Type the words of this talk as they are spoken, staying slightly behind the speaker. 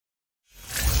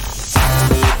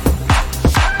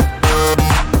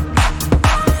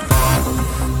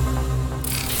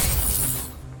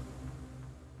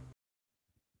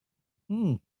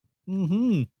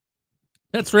Mm-hmm.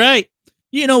 That's right.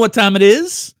 You know what time it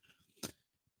is.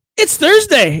 It's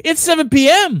Thursday. It's 7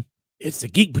 p.m. It's the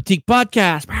Geek Boutique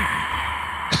podcast.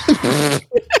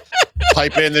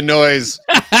 Pipe in the noise.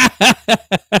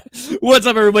 What's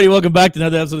up, everybody? Welcome back to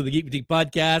another episode of the Geek Boutique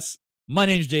podcast. My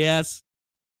name's JS.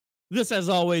 This, as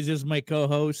always, is my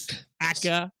co-host,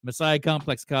 Aka, Messiah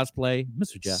Complex Cosplay,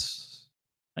 Mr. Geoff.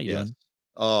 How you doing?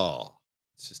 Oh,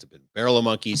 it's just a bit barrel of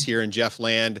monkeys here in Geoff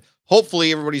land.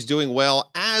 Hopefully everybody's doing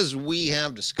well. As we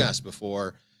have discussed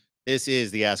before, this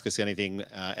is the Ask Us Anything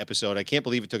episode. I can't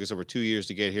believe it took us over 2 years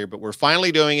to get here, but we're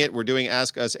finally doing it. We're doing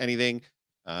Ask Us Anything.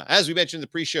 As we mentioned in the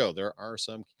pre-show, there are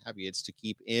some caveats to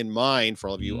keep in mind for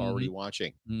all of you already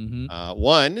watching.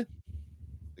 One,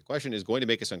 the question is going to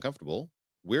make us uncomfortable.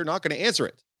 We're not going to answer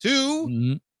it.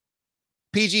 Two,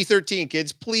 PG-13,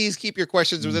 kids. Please keep your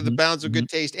questions within the bounds of good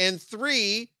taste. And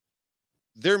three,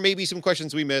 there may be some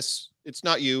questions we miss. It's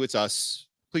not you, it's us.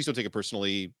 Please don't take it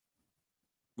personally.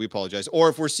 We apologize. Or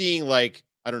if we're seeing, like,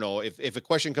 I don't know, if a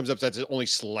question comes up that's only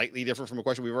slightly different from a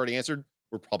question we've already answered,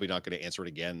 we're probably not going to answer it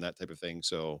again, that type of thing.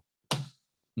 So,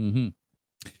 there's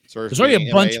already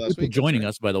a bunch of people joining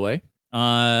us, by the way.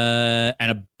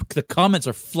 The comments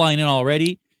are flying in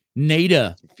already.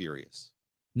 Nada. I'm furious.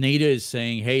 Nada is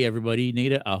saying, hey, everybody.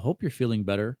 Nada, I hope you're feeling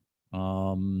better.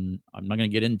 I'm not going to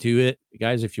get into it.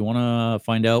 Guys, if you want to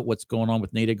find out what's going on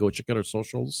with Nada, go check out her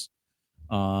socials.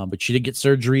 But she did get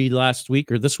surgery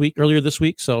earlier this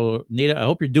week. So, Nada, I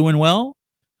hope you're doing well.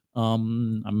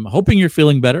 I'm hoping you're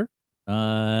feeling better.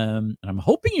 And I'm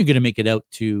hoping you're going to make it out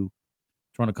to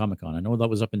Toronto Comic-Con. I know that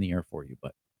was up in the air for you,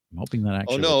 but I'm hoping that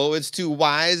actually. Oh, no, it's two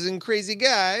wise and crazy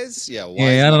guys. Yeah,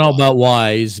 I don't know about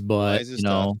wise, but, you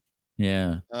know.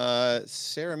 Yeah.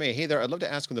 Sarah May, hey there. I'd love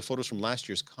to ask when the photos from last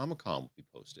year's Comic-Con will be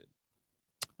posted.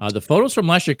 The photos from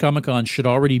last year's Comic-Con should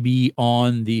already be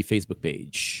on the Facebook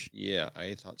page. Yeah,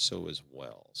 I thought so as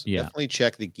well. So definitely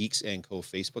check the Geeks & Co.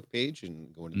 Facebook page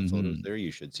and go into the photos there.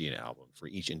 You should see an album for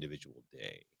each individual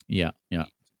day. Yeah.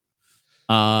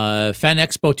 Fan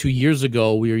Expo 2 years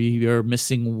ago, we were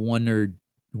missing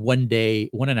 1.5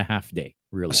 day,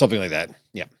 really. Something like that.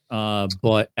 Yeah.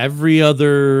 But every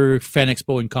other Fan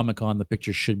Expo and Comic-Con, the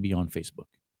picture should be on Facebook.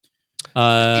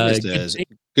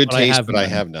 Good taste, but I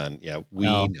have none. Yeah, we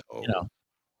know.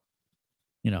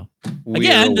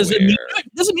 Again, doesn't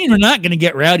mean we're not going to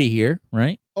get rowdy here,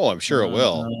 right? Oh, I'm sure it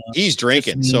will. He's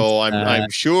drinking, so I'm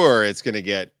sure it's going to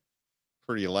get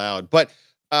pretty loud. But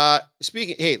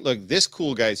hey, look, this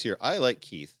cool guy's here. I like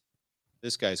Keith.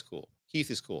 This guy's cool.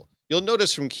 Keith is cool. You'll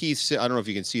notice from Keith's, I don't know if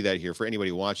you can see that here. For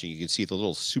anybody watching, you can see the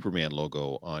little Superman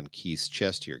logo on Keith's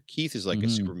chest here. Keith is like a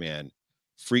Superman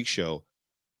freak show.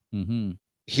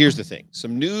 Here's the thing.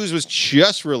 Some news was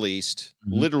just released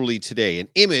literally today. An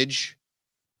image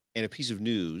and a piece of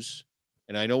news.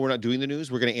 And I know we're not doing the news.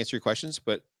 We're going to answer your questions.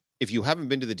 But if you haven't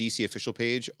been to the DC official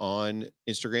page on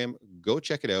Instagram, go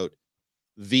check it out.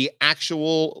 The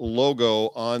actual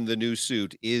logo on the new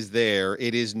suit is there.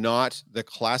 It is not the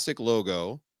classic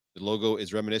logo. The logo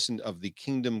is reminiscent of the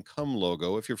Kingdom Come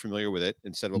logo, if you're familiar with it.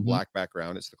 Instead of a black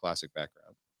background, it's the classic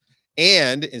background.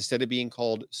 And instead of being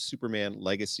called Superman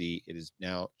Legacy, it is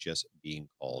now just being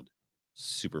called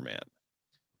Superman.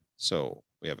 So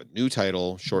we have a new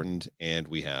title, shortened, and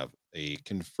we have a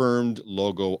confirmed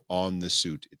logo on the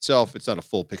suit itself. It's not a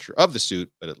full picture of the suit,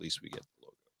 but at least we get the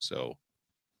logo. So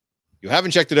if you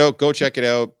haven't checked it out, go check it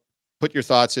out. Put your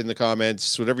thoughts in the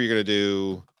comments, whatever you're going to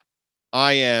do.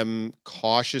 I am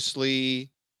cautiously,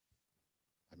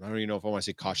 I don't even know if I want to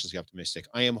say cautiously optimistic.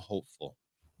 I am hopeful,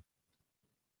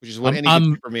 which is what any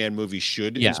good Superman movie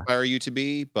should inspire you to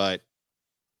be. But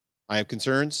I have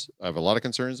concerns. I have a lot of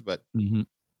concerns, but.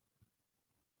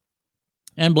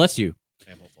 And bless you.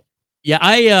 I am hopeful. Yeah,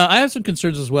 I have some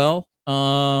concerns as well.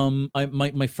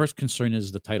 My first concern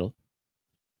is the title.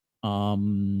 Why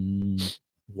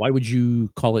would you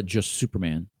call it just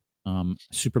Superman?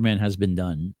 Superman has been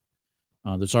done.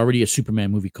 There's already a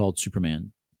Superman movie called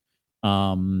Superman.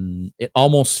 It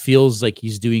almost feels like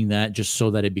he's doing that just so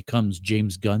that it becomes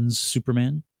James Gunn's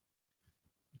Superman.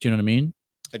 Do you know what I mean?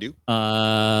 I do.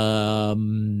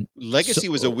 Legacy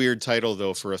was a weird title,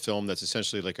 though, for a film that's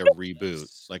essentially like a reboot.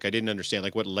 Like, I didn't understand,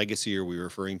 like, what legacy are we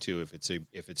referring to if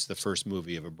it's the first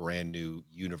movie of a brand new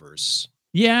universe?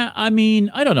 Yeah, I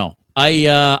mean, I don't know.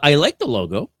 I like the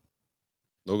logo.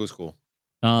 Logo's cool.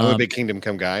 I'm a big Kingdom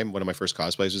Come guy. One of my first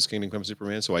cosplays was Kingdom Come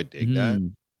Superman, so I dig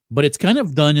that. But it's kind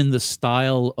of done in the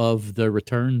style of the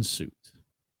Return suit.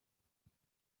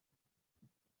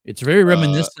 It's very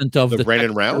reminiscent of the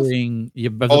Brandon Routh. The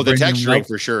texturing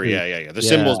for sure. Yeah. The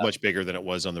symbol is much bigger than it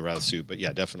was on the Routh suit, but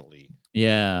yeah, definitely.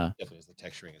 Yeah, definitely is the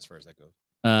texturing as far as that goes.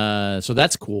 So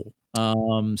that's cool.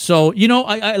 So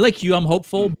I like you. I'm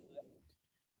hopeful.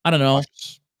 I don't know.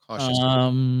 Cautious.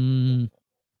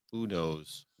 Who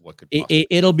knows what could possibly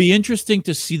it'll be interesting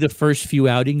to see the first few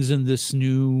outings in this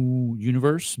new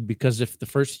universe, because if the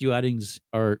first few outings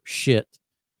are shit,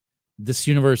 this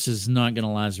universe is not going to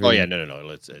last very long.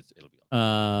 No. It'll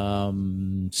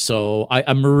be. So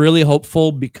I'm really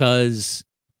hopeful, because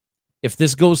if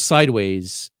this goes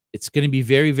sideways, it's going to be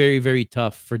very, very, very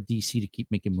tough for DC to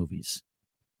keep making movies.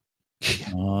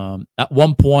 At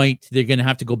one point, they're going to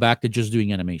have to go back to just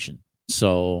doing animation.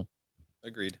 So,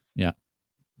 agreed. Yeah.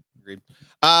 Agreed.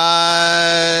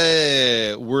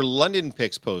 Were London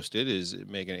pics posted? Is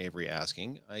Megan Avery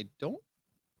asking? I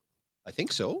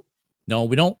think so. No,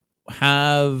 we don't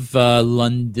have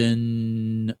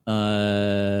London. You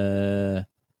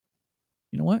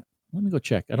know what? Let me go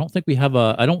check. I don't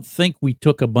think we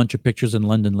took a bunch of pictures in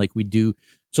London like we do.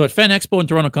 So at Fan Expo and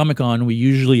Toronto Comic Con, we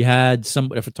usually had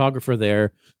a photographer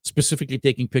there specifically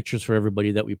taking pictures for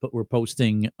everybody that we're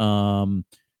posting. I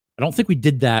don't think we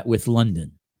did that with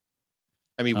London.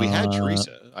 I mean, we had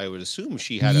Teresa. I would assume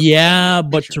she had.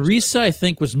 But Teresa, I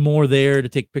think, was more there to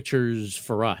take pictures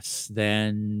for us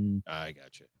than. I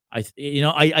gotcha.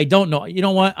 I don't know. You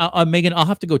know what, Megan? I'll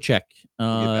have to go check.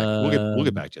 We'll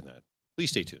get back to that.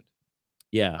 Please stay tuned.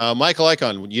 Yeah. Michael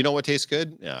Icon, you know what tastes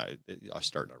good? Yeah, I'll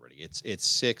start already. It's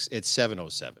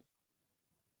 7:07.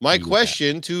 My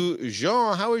question to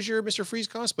Jean: how is your Mr. Freeze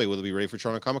cosplay? Will it be ready for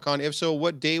Toronto Comic Con? If so,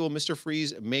 what day will Mr.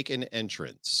 Freeze make an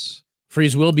entrance?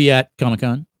 Freeze will be at Comic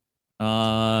Con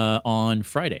on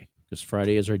Friday, because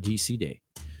Friday is our DC day.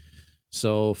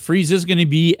 So Freeze is going to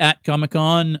be at Comic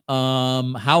Con.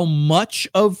 How much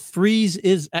of Freeze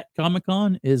is at Comic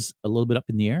Con is a little bit up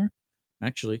in the air.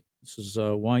 Actually, this is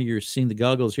why you're seeing the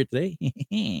goggles here today.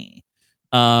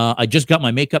 I just got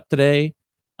my makeup today.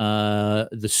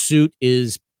 The suit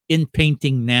is in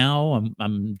painting now.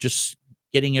 I'm just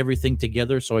getting everything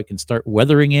together so I can start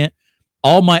weathering it.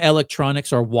 All my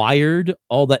electronics are wired.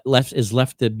 All that is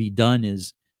left to be done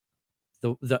is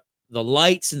the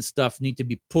lights and stuff need to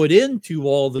be put into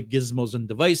all the gizmos and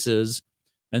devices,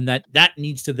 and that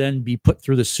needs to then be put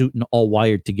through the suit and all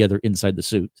wired together inside the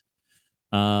suit.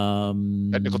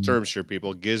 Technical terms here,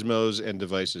 people. Gizmos and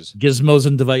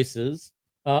devices.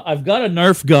 I've got a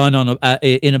Nerf gun on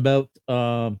in about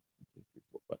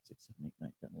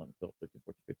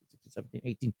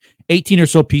 18 or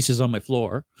so pieces on my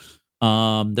floor.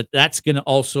 That's going to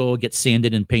also get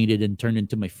sanded and painted and turned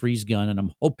into my freeze gun, and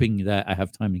I'm hoping that I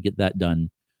have time to get that done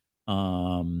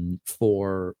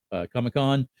for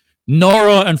Comic-Con.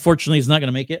 Nora, unfortunately, is not going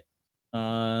to make it,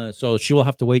 so she will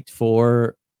have to wait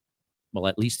for, well,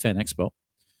 at least Fan Expo.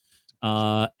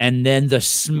 And then the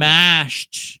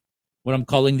smashed, what I'm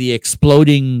calling the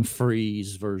exploding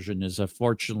freeze version, is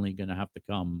unfortunately going to have to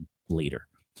come later.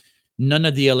 None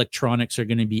of the electronics are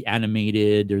going to be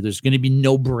animated, or there's going to be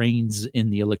no brains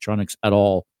in the electronics at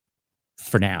all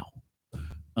for now.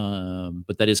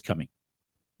 But that is coming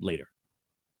later.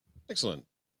 Excellent.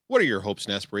 What are your hopes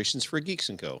and aspirations for Geeks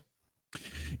 & Co.?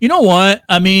 You know what?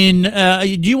 I mean,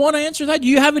 do you want to answer that? Do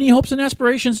you have any hopes and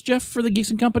aspirations, Geoff, for the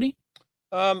Geeks & Company?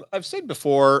 I've said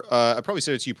before, I probably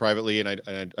said it to you privately, and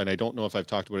I don't know if I've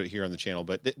talked about it here on the channel,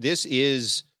 but this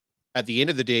is, at the end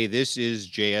of the day, this is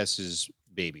JS's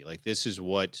baby. Like, this is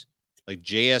what, like,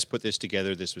 JS put this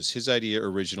together. This was his idea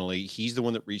originally. He's the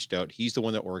one that reached out. He's the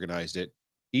one that organized it.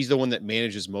 He's the one that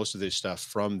manages most of this stuff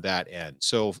from that end.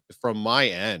 So from my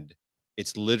end,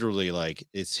 it's literally like,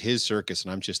 it's his circus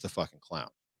and I'm just the fucking clown.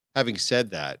 Having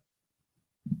said that,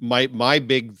 my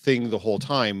big thing the whole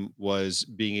time was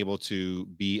being able to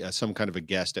be some kind of a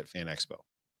guest at Fan Expo.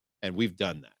 And we've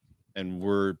done that. And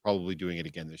we're probably doing it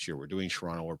again this year. We're doing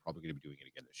Toronto. We're probably going to be doing it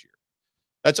again this year.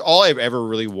 That's all I've ever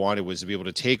really wanted, was to be able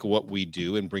to take what we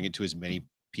do and bring it to as many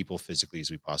people physically as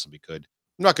we possibly could.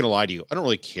 I'm not going to lie to you. I don't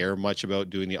really care much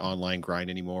about doing the online grind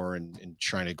anymore and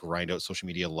trying to grind out social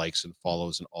media likes and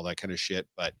follows and all that kind of shit.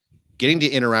 But getting to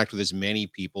interact with as many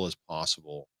people as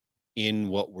possible in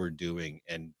what we're doing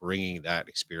and bringing that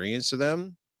experience to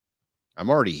them, I'm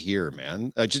already here,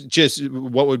 man. Just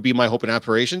what would be my hope and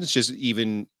aspirations, just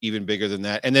even bigger than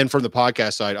that. And then from the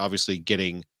podcast side, obviously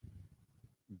getting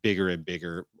bigger and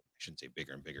bigger. I shouldn't say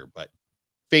bigger and bigger, but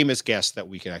famous guests that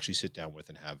we can actually sit down with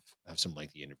and have some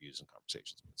lengthy interviews and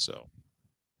conversations with. So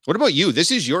what about you?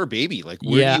 This is your baby. Like,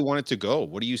 where do you want it to go?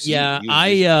 What do you see? Yeah,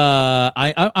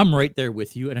 I'm right there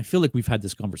with you. And I feel like we've had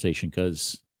this conversation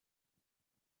because,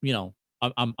 you know,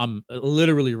 I'm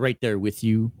literally right there with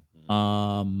you.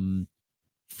 For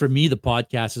me, the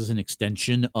podcast is an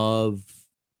extension of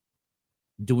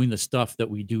doing the stuff that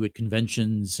we do at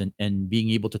conventions and being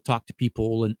able to talk to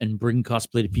people and bring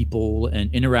cosplay to people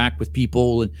and interact with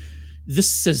people. And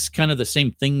this is kind of the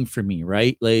same thing for me,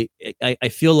 right? Like, I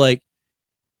feel like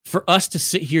for us to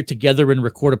sit here together and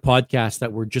record a podcast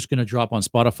that we're just going to drop on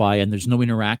Spotify and there's no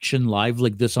interaction live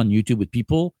like this on YouTube with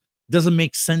people doesn't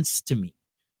make sense to me.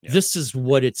 Yeah. This is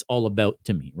what it's all about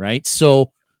to me, right?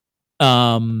 So,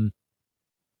 do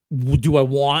I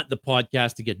want the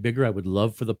podcast to get bigger? I would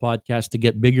love for the podcast to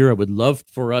get bigger. I would love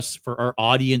for our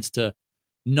audience to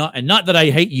not that I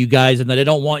hate you guys and that I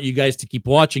don't want you guys to keep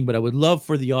watching, but I would love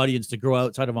for the audience to grow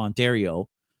outside of Ontario,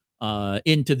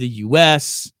 into the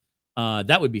US.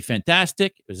 That would be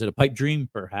fantastic. Is it a pipe dream?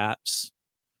 Perhaps,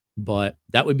 but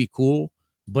that would be cool.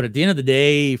 But at the end of the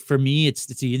day, for me, it's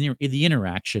the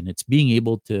interaction. It's being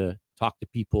able to talk to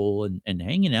people and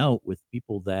hanging out with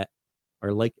people that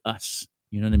are like us.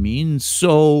 You know what I mean?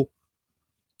 So,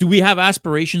 do we have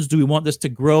aspirations? Do we want this to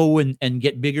grow and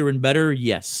get bigger and better?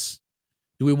 Yes.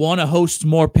 Do we want to host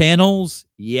more panels?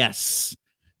 Yes.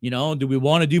 You know, do we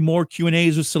want to do more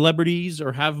Q&As with celebrities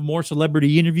or have more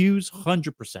celebrity interviews?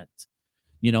 100%.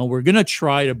 You know, we're going to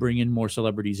try to bring in more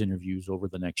celebrities interviews over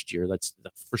the next year. That's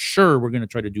for sure. We're going to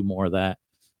try to do more of that.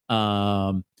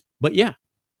 But yeah,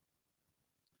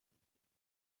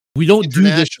 we don't do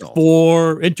this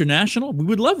for international. We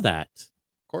would love that.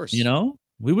 Of course. You know,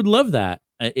 we would love that.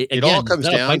 It all comes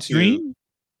down to,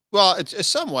 well, it's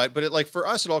somewhat, but like for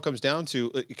us, it all comes down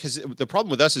to, because the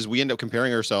problem with us is we end up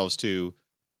comparing ourselves to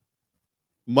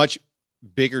much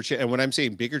bigger. And when I'm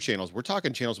saying bigger channels, we're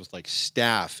talking channels with like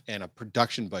staff and a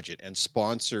production budget and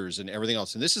sponsors and everything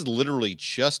else. And this is literally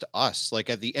just us. Like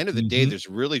at the end of the day, there's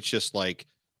really just like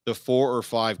the 4 or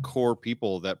 5 core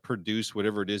people that produce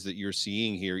whatever it is that you're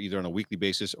seeing here, either on a weekly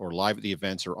basis or live at the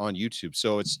events or on YouTube.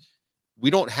 So we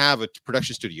don't have a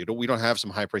production studio. We don't have some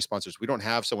high price sponsors. We don't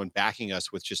have someone backing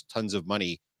us with just tons of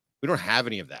money. We don't have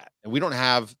any of that. And we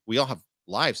all have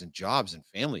lives and jobs and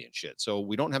family and shit. So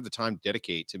we don't have the time to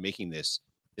dedicate to making this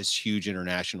huge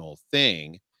international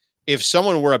thing. If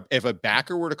a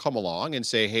backer were to come along and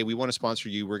say, hey, we want to sponsor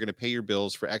you, we're going to pay your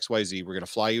bills for XYZ, we're going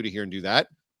to fly you to here and do that,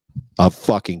 of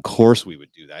fucking course we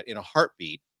would do that in a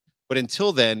heartbeat. But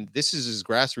until then, this is as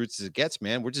grassroots as it gets,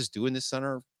 man. We're just doing this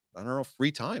on our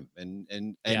free time. And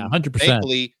yeah, 100%.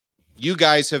 Thankfully, you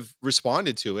guys have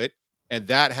responded to it. And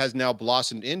that has now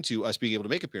blossomed into us being able to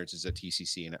make appearances at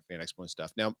TCC and at Fan Expo and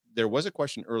stuff. Now, there was a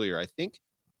question earlier. I think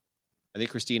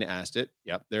Christina asked it.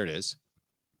 Yep, there it is.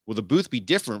 Will the booth be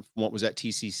different from what was at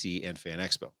TCC and Fan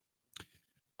Expo?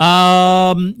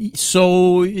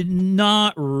 So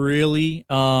not really.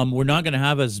 We're not going to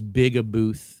have as big a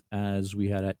booth as we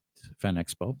had at Fan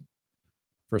Expo.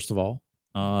 First of all,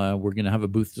 we're going to have a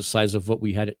booth the size of what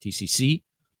we had at TCC.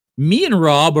 Me and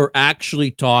Rob are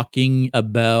actually talking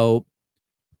about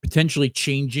potentially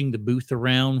changing the booth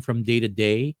around from day to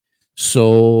day.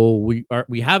 So we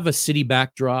have a city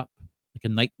backdrop, like a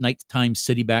nighttime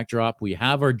city backdrop. We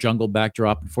have our jungle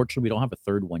backdrop. Unfortunately, we don't have a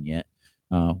third one yet.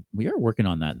 We are working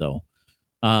on that though.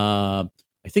 I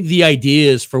think the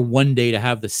idea is for one day to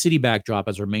have the city backdrop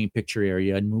as our main picture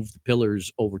area and move the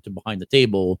pillars over to behind the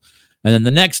table. And then the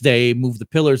next day, move the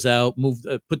pillars out,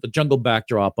 put the jungle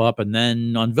backdrop up. And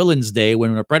then on Villains Day,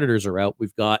 when our predators are out,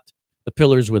 we've got the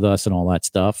pillars with us and all that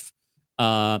stuff.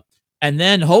 And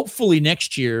then hopefully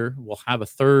next year we'll have a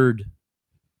third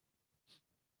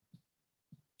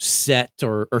set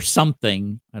or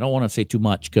something. I don't want to say too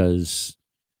much because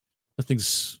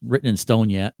nothing's written in stone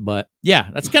yet, but yeah,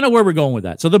 that's kind of where we're going with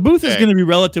that. So the booth is going to be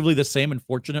relatively the same,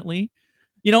 unfortunately.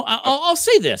 You know, I'll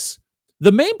say this.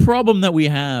 The main problem that we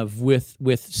have with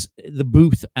the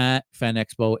booth at Fan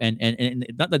Expo, and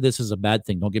not that this is a bad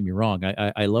thing, don't get me wrong.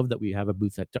 I love that we have a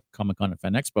booth at Comic-Con and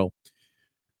Fan Expo,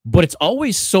 but it's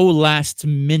always so last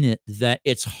minute that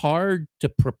it's hard to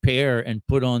prepare and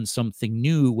put on something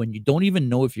new when you don't even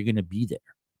know if you're going to be there.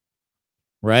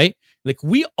 Right? Like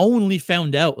we only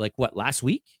found out last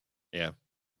week? Yeah.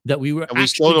 That we were, and we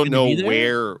still don't know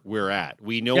where we're at.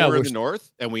 We know we're in the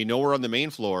north and we know we're on the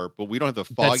main floor, but we don't have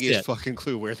the foggiest fucking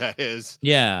clue where that is.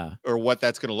 Yeah. Or what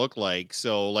that's going to look like.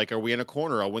 So like, are we in a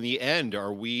corner? Are we in the end?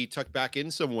 Are we tucked back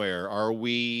in somewhere? Are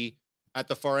we at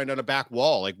the far end on a back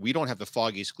wall? Like we don't have the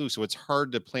foggiest clue. So it's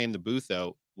hard to plan the booth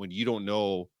out when you don't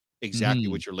know exactly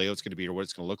what your layout's going to be or what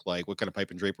it's going to look like, what kind of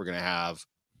pipe and drape we're going to have,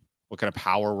 what kind of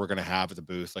power we're going to have at the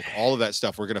booth, like all of that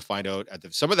stuff. We're going to find out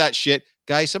some of that shit,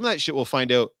 guys. Some of that shit we'll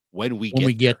find out when we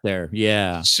get there.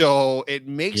 Yeah. So it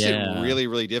makes it really,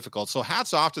 really difficult. So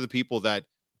hats off to the people that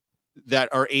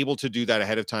are able to do that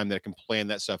ahead of time, that can plan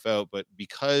that stuff out. But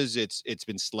because it's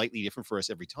been slightly different for us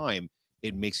every time,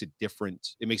 it makes it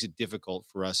different. It makes it difficult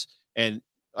for us. And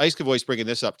Ice Voice bringing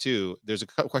this up too. There's a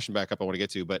question back up I want to get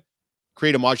to, but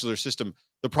create a modular system.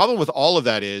 The problem with all of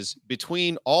that is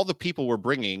between all the people we're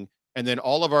bringing and then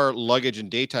all of our luggage and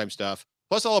daytime stuff,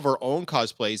 plus all of our own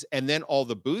cosplays, and then all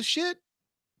the booth shit.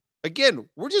 Again,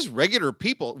 we're just regular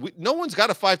people. No one's got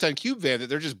a 5-ton cube van that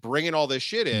they're just bringing all this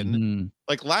shit in. Mm-hmm.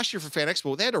 Like last year for Fan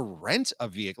Expo, they had to rent a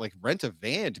vehicle, like rent a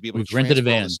van to be able We've to rented a transfer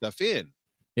all van. this stuff in.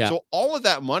 Yeah. So all of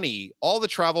that money, all the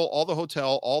travel, all the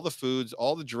hotel, all the foods,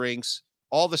 all the drinks,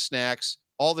 all the snacks,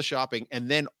 all the shopping, and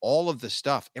then all of the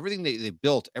stuff, everything they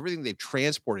built, everything they've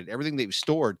transported, everything they've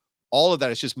stored, all of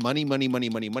that is just money, money, money,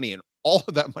 money, money. And all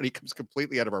of that money comes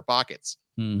completely out of our pockets.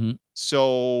 Mm-hmm.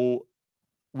 So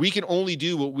we can only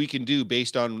do what we can do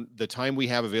based on the time we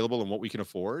have available and what we can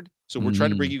afford. So we're trying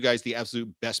to bring you guys the absolute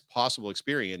best possible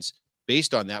experience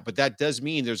based on that. But that does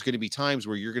mean there's going to be times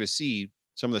where you're going to see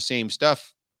some of the same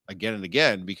stuff again and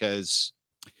again because.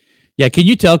 Yeah. Can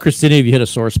you tell Christina if you hit a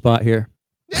sore spot here?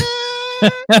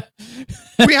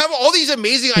 We have all these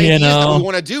amazing ideas that we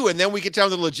want to do, and then we get down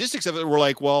to the logistics of it. We're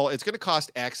like, well, it's going to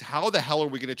cost X. How the hell are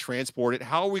we going to transport it?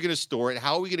 How are we going to store it?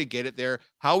 How are we going to get it there?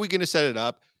 How are we going to set it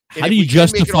up? How do you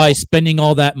justify spending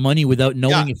all that money without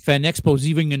knowing if Fan Expo is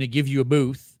even going to give you a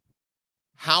booth?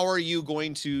 How are you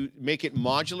going to make it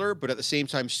modular, but at the same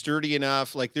time sturdy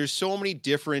enough? Like there's so many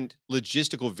different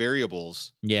logistical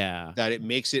variables. Yeah. That it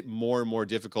makes it more and more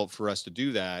difficult for us to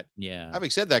do that. Yeah. Having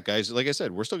said that, guys, like I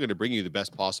said, we're still going to bring you the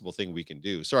best possible thing we can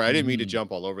do. Sorry, I didn't mean to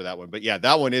jump all over that one, but yeah,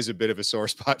 that one is a bit of a sore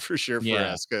spot for sure for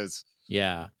us.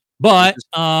 But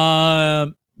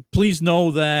please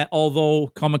know that although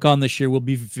Comic-Con this year will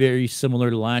be very similar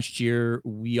to last year,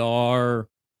 we are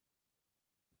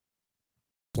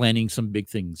planning some big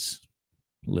things,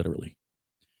 literally.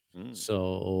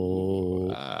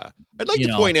 So I'd like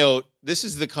to point out this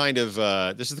is the kind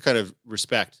of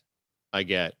respect I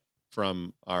get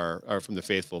from from the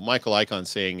faithful. Michael Icon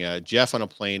saying Geoff on a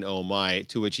plane, oh my,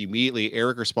 to which immediately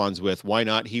Eric responds with, why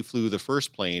not? He flew the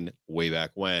first plane way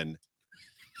back when.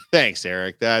 Thanks,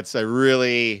 Eric. I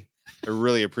really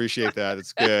appreciate that.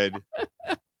 It's good.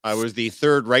 I was the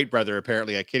third Wright brother,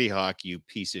 apparently, at Kitty Hawk, you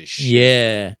piece of shit.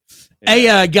 Yeah.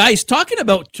 Hey, guys, talking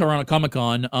about Toronto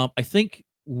Comic-Con, I think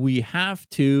we have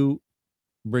to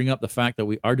bring up the fact that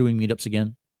we are doing meetups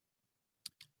again.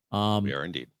 We are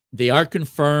indeed. They are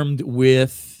confirmed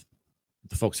with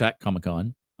the folks at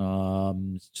Comic-Con.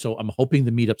 So I'm hoping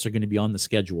the meetups are going to be on the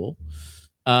schedule.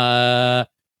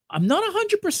 I'm not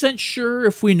 100% sure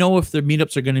if we know if the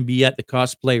meetups are going to be at the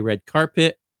cosplay red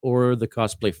carpet or the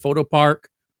cosplay photo park,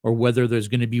 or whether there's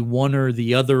going to be one or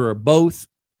the other or both.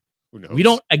 Who knows? We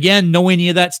don't, again, know any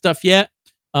of that stuff yet.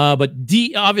 But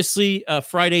obviously,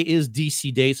 Friday is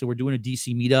DC Day, so we're doing a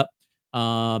DC meetup.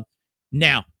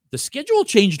 Now, the schedule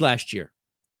changed last year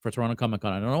for Toronto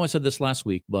Comic-Con. I don't know I said this last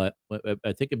week, but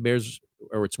I think it bears,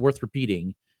 or it's worth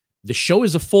repeating. The show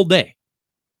is a full day.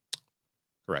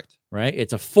 Correct. Right?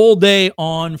 It's a full day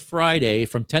on Friday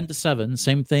from 10 to 7.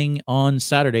 Same thing on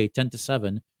Saturday, 10 to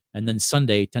 7. And then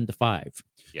Sunday, 10 to 5.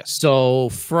 Yes. So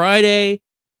Friday,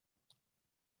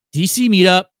 DC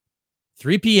meetup,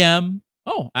 3 p.m.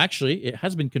 Oh, actually, it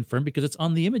has been confirmed because it's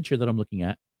on the image here that I'm looking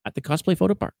at the Cosplay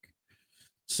Photo Park.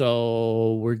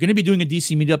 So we're going to be doing a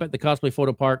DC meetup at the Cosplay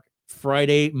Photo Park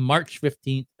Friday, March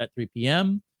 15th at 3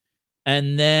 p.m.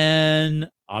 And then,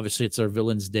 obviously, it's our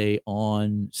Villains Day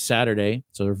on Saturday.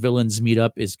 So our Villains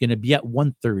meetup is going to be at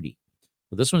 1:30.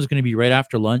 So this one's going to be right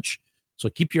after lunch. So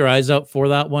keep your eyes out for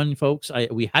that one, folks.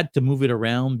 We had to move it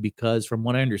around because from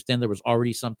what I understand, there was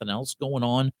already something else going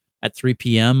on at 3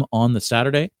 p.m. on the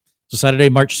Saturday. So Saturday,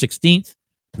 March 16th,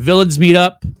 Villains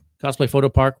Meetup, Cosplay Photo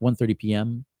Park, 1:30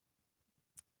 p.m.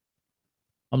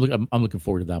 I'm looking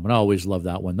forward to that one. I always love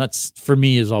that one. That's, for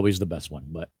me, is always the best one.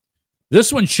 But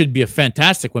this one should be a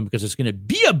fantastic one because it's going to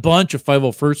be a bunch of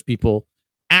 501st people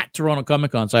at Toronto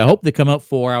Comic-Con. So I hope they come out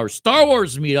for our Star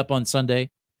Wars meetup on Sunday,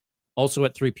 also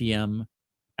at 3 p.m.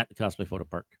 at the Cosplay Photo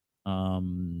Park.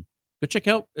 Go check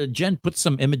out, Jen put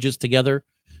some images together.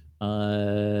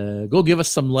 Go give us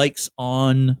some likes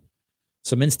on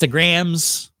some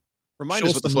Instagrams. Remind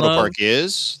us what the photo park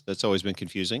is. That's always been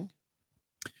confusing.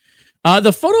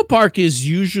 The photo park is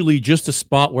usually just a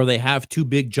spot where they have two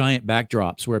big giant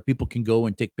backdrops where people can go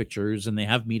and take pictures, and they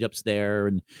have meetups there.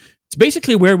 And it's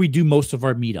basically where we do most of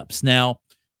our meetups. Now,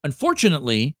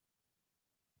 unfortunately,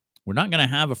 we're not going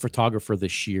to have a photographer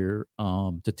this year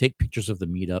to take pictures of the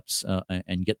meetups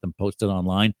and get them posted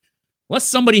online. Unless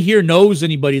somebody here knows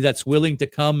anybody that's willing to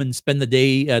come and spend the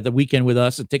day, the weekend with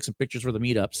us and take some pictures for the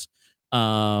meetups.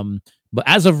 But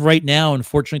as of right now,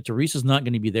 unfortunately, Teresa's not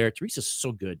going to be there. Teresa's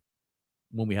so good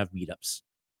when we have meetups.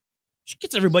 she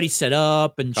gets everybody set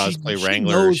up, and Cosplay she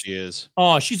wrangler knows. she is.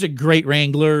 Oh, she's a great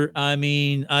wrangler. I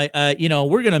mean,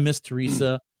 we're gonna miss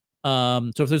Teresa.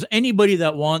 So if there's anybody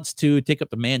that wants to take up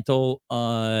the mantle,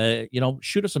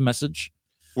 shoot us a message.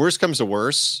 Worst comes to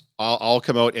worst, I'll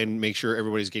come out and make sure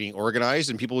everybody's getting organized,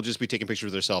 and people will just be taking pictures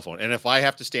with their cell phone. And if I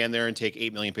have to stand there and take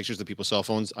 8 million pictures of people's cell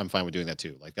phones, I'm fine with doing that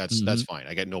too. Like that's fine.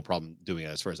 I got no problem doing it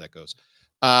as far as that goes.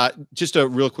 Just a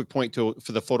real quick point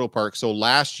for the photo park. So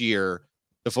last year,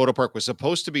 the photo park was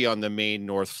supposed to be on the main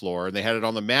north floor, and they had it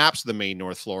on the maps of the main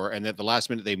north floor. And at the last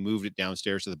minute, they moved it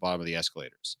downstairs to the bottom of the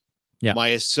escalators. Yeah. My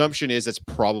assumption is that's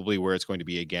probably where it's going to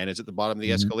be again, is at the bottom of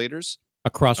the escalators.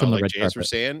 Across from the like red JS carpet. were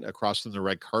saying, across from the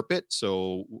red carpet.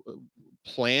 So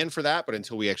plan for that, but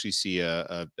until we actually see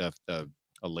a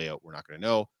layout, we're not going to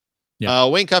know. Yeah.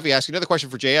 Wayne Cuffey asking another question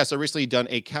for JS. I recently done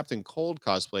a Captain Cold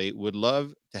cosplay. Would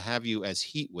love to have you as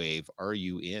Heatwave. Are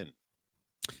you in?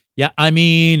 Yeah, I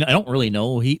mean, I don't really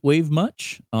know Heatwave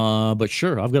much, but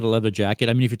sure, I've got a leather jacket.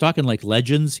 I mean, if you're talking like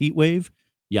Legends Heatwave,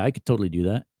 yeah, I could totally do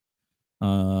that.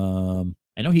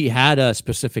 I know he had a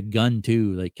specific gun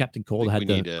too. Like Captain Cold had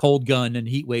the cold gun, and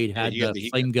Heatwave had the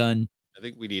flame gun. I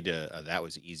think we need to. That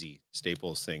was easy.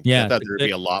 Staples thing. Yeah, I thought there'd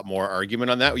be a lot more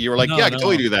argument on that. You were like, yeah, I can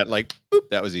totally do that. Like, boop,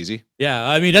 that was easy. Yeah,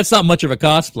 I mean, that's not much of a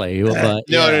cosplay. But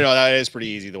no, that is pretty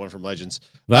easy. The one from Legends.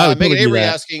 Megan Avery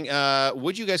asking,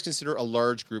 would you guys consider a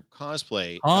large group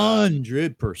cosplay?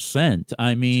 100%.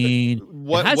 I mean,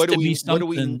 what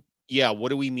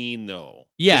do we mean though?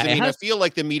 Yeah, I feel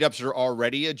like the meetups are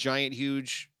already a giant,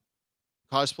 huge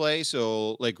cosplay,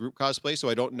 so like group cosplay. So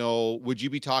I don't know. Would you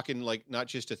be talking like not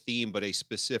just a theme, but a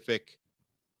specific,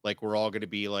 like we're all going to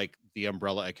be like the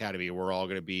Umbrella Academy, we're all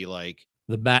going to be like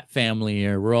the Bat Family,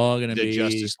 or we're all going to be the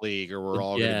Justice League, or we're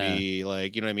all going to be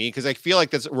like, you know what I mean? Because I feel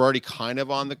like we're already kind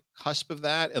of on the cusp of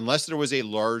that, unless there was a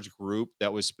large group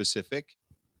that was specific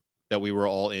that we were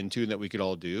all into and that we could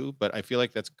all do. But I feel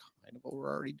like that's kind of what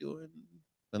we're already doing.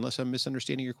 Unless I'm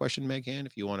misunderstanding your question, Megan,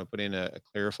 if you want to put in a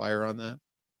clarifier on that.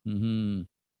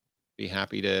 Be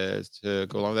happy to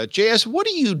go along with that. JS, what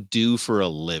do you do for a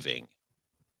living?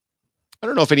 I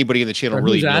don't know if anybody in the channel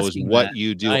really knows what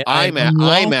you do. I'm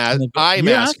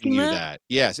asking you that.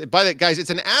 Yes. By the guys, it's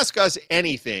an Ask Us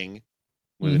Anything.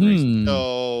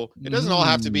 So it doesn't all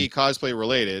have to be cosplay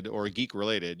related or geek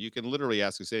related. You can literally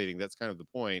ask us anything. That's kind of the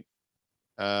point.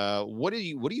 What do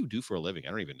you do for a living?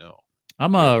 I don't even know.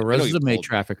 I'm a resume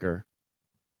trafficker.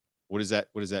 What does that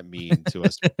mean to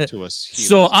us?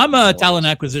 So I'm a talent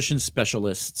acquisition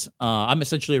specialist. I'm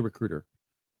essentially a recruiter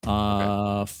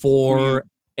for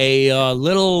a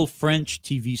little French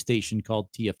TV station called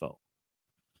TFO.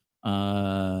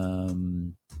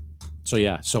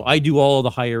 So I do all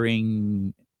the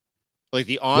hiring, like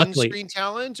the on-screen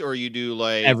talent, or you do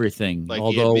like everything. Like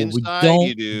although the admin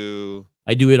side,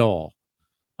 I do it all.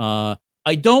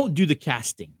 I don't do the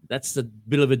casting. That's a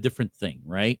bit of a different thing,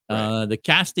 right? The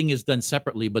casting is done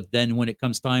separately, but then when it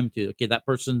comes time to, that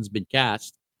person's been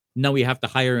cast, now we have to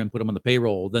hire and put them on the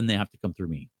payroll. Then they have to come through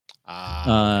me.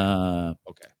 Okay.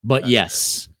 But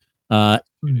yes,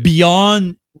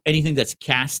 beyond anything that's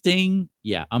casting,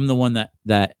 I'm the one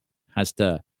that has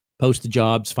to post the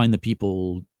jobs, find the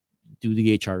people, do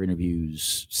the HR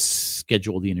interviews,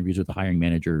 schedule the interviews with the hiring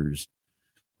managers,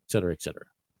 et cetera, et cetera.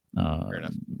 Fair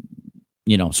enough.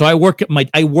 So I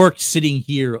work sitting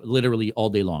here literally all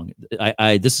day long.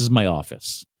 This is my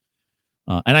office,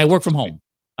 and I work from home.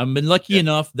 I've been lucky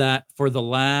enough that for the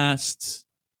last,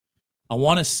 I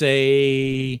want to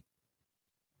say,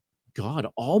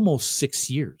 almost 6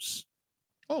 years.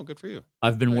 Oh, good for you.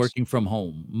 I've been working from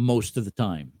home most of the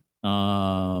time.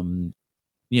 Oh,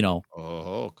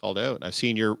 called out. I've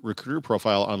seen your recruiter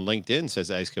profile on LinkedIn, says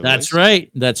Ice Cube. That's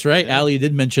right. Yeah. Allie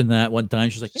did mention that one time.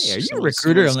 She's like, hey, are you a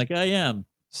recruiter? I'm like, I am.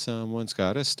 Someone's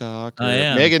got a stalker. I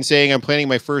am. Megan saying, I'm planning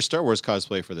my first Star Wars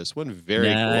cosplay for this one. Very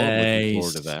cool. Looking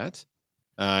forward to that.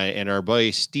 And our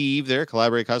buddy Steve there,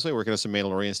 Collaborate Cosplay, working on some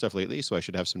Mandalorian stuff lately. So I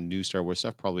should have some new Star Wars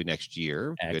stuff probably next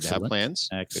year. Excellent. Good to have plans.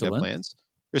 Excellent. Good to have plans.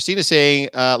 Christina saying,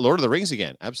 Lord of the Rings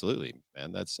again. Absolutely,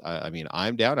 man. That's,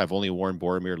 I'm down. I've only worn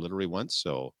Boromir literally once.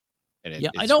 So, and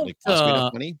I don't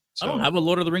have a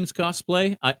Lord of the Rings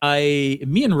cosplay.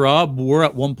 Me and Rob were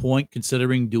at one point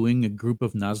considering doing a group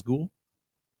of Nazgul.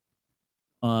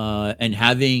 And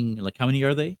having, like, how many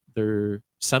are they? They're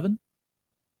 7,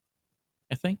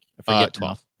 I think. I forget.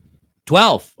 12.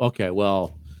 12. Okay,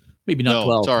 well, maybe not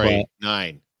 12. Sorry,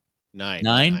 9. 9.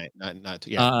 9? Not 9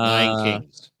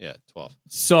 kings. Yeah, 12.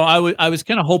 So I was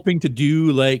kind of hoping to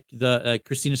do like the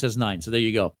Christina says 9. So there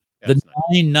you go. The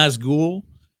 9 Nazgul.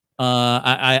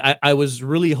 I was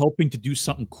really hoping to do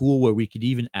something cool where we could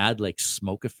even add like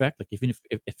smoke effect. Like if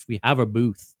we have a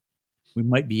booth We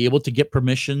might be able to get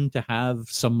permission to have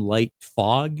some light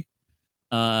fog.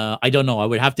 I don't know. I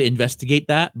would have to investigate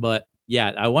that, but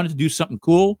yeah, I wanted to do something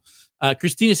cool.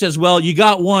 Christina says, "Well, you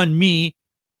got one, me."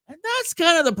 And that's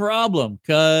kind of the problem,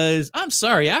 because I'm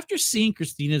sorry, after seeing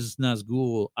Christina's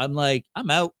Nazgul, I'm like,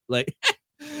 I'm out. Like,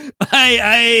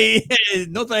 I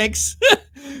no thanks.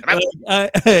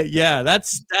 Yeah,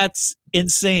 that's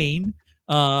insane.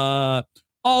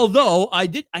 Although I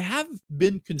have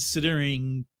been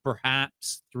considering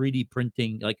perhaps 3D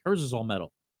printing. Like hers is all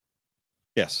metal.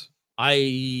 Yes.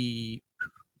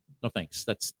 No thanks.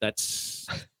 That's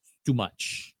too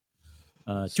much.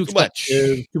 Too Too much.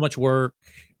 expensive, too much work,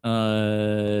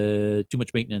 too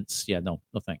much maintenance. Yeah, no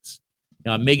thanks.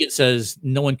 Megan says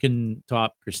no one can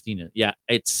top Christina. Yeah,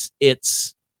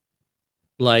 it's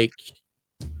like,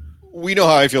 we know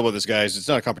how I feel about this, guys. It's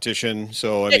not a competition.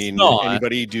 So, I mean, not.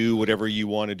 anybody do whatever you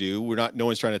want to do. No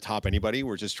one's trying to top anybody.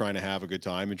 We're just trying to have a good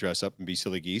time and dress up and be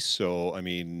silly geese. So, I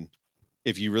mean,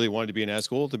 if you really wanted to be an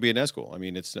Nazgul, to be an Nazgul. I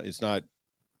mean, it's not,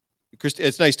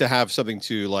 it's nice to have something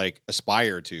to like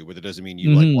aspire to, but it doesn't mean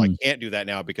you like, well, I can't do that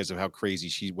now because of how crazy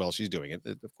she's doing it.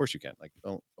 Of course you can. Like,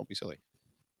 don't be silly.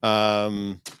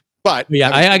 But yeah,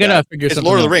 I gotta figure it's something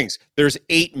Lord of the out. Rings. There's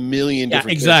 8 million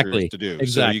different characters to do. Exactly.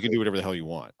 So you can do whatever the hell you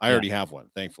want. I already have one,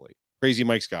 thankfully. Crazy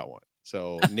Mike's got one.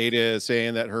 So Nada is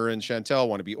saying that her and Chantel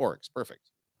want to be orcs.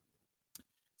 Perfect.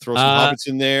 Throw some hobbits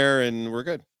in there and we're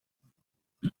good.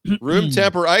 Room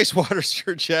temp or ice water,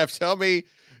 Sir Geoff. Tell me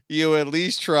you at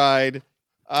least tried.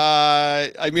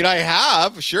 I mean, I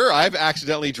have. Sure, I've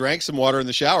accidentally drank some water in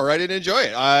the shower. I didn't enjoy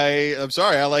it. I'm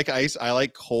sorry. I like ice. I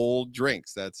like cold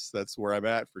drinks. That's where I'm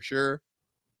at for sure.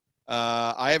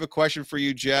 I have a question for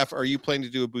you, Geoff. Are you planning to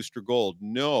do a booster gold?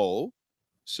 No.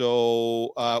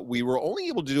 So we were only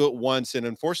able to do it once, and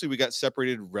unfortunately, we got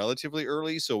separated relatively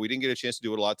early, so we didn't get a chance to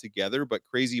do it a lot together. But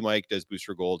Crazy Mike does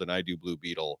booster gold, and I do Blue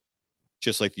Beetle,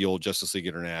 just like the old Justice League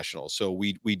International. So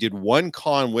we did one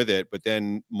con with it, but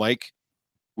then Mike,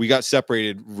 we got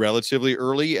separated relatively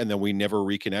early, and then we never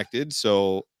reconnected.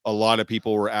 So a lot of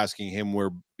people were asking him where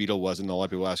Beetle was, and a lot of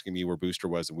people asking me where Booster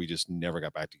was, and we just never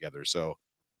got back together. So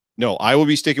no, I will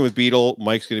be sticking with Beetle.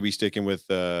 Mike's going to be sticking with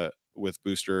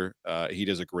Booster. He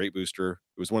does a great booster.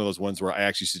 It was one of those ones where I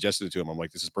actually suggested it to him. I'm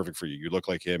like, this is perfect for you. You look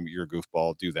like him. You're a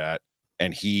goofball. Do that.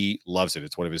 And he loves it.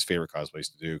 It's one of his favorite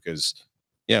cosplays to do because,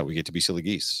 yeah, we get to be silly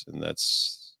geese, and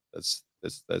that's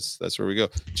where we go.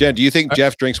 Jen, do you think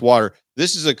Geoff drinks water?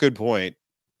 This is a good point.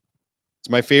 It's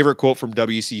my favorite quote from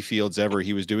W.C. Fields ever.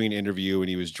 He was doing an interview and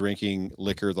he was drinking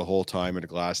liquor the whole time in a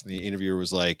glass. And the interviewer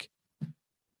was like,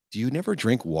 "Do you never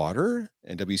drink water?"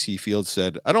 And W.C. Fields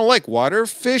said, "I don't like water.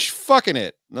 Fish fucking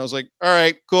it." And I was like, all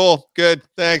right, cool, good.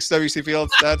 Thanks, W.C.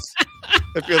 Fields. I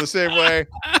feel the same way.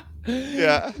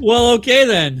 Yeah. Well, okay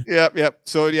then. Yep.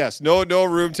 So yes, no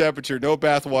room temperature, no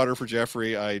bath water for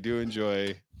Jeffrey. I do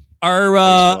enjoy.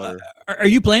 Are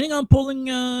you planning on pulling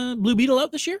Blue Beetle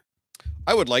out this year?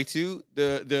 I would like to.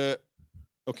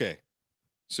 Okay.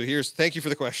 So thank you for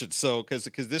the question. So because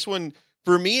this one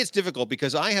for me it's difficult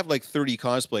because I have like 30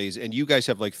 cosplays and you guys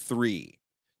have like 3.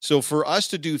 So for us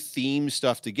to do theme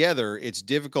stuff together, it's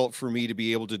difficult for me to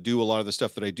be able to do a lot of the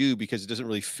stuff that I do because it doesn't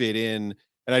really fit in.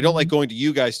 And I don't like going to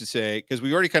you guys to say, because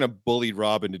we already kind of bullied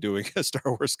Rob into doing a Star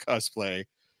Wars cosplay.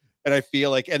 And I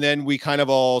feel like, and then we kind of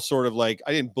all sort of like,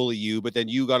 I didn't bully you, but then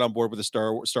you got on board with a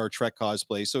Star Trek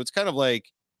cosplay. So it's kind of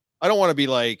like, I don't want to be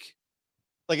like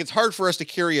it's hard for us to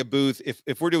carry a booth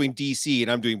if we're doing DC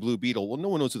and I'm doing Blue Beetle. Well, no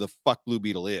one knows who the fuck Blue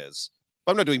Beetle is.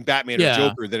 If I'm not doing Batman or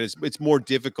Joker, then it's more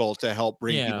difficult to help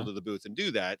bring people to the booth and do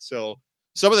that. So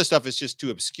some of the stuff is just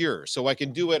too obscure. So I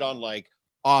can do it on like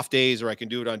off days, or I can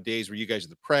do it on days where you guys are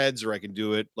the Preds, or I can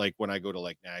do it like when I go to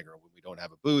like Niagara when we don't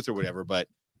have a booth or whatever. But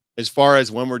as far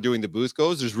as when we're doing the booth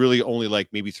goes, there's really only like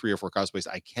maybe 3 or 4 cosplays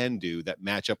I can do that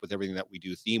match up with everything that we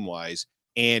do theme wise,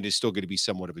 and is still going to be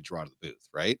somewhat of a draw to the booth,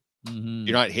 right? Mm-hmm.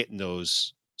 You're not hitting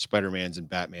those Spider-Mans and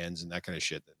Batmans and that kind of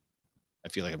shit. That I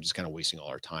feel like I'm just kind of wasting all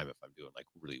our time if I'm doing like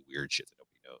really weird shit that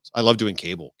nobody knows. I love doing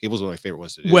Cable. Cable's one of my favorite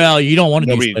ones to do. Well, you don't want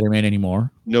to do Spider-Man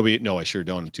anymore. No, I sure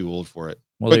don't. I'm too old for it.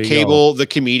 Well, but Cable, the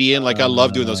comedian, like I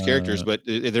love doing those characters, but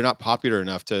they're not popular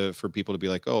enough for people to be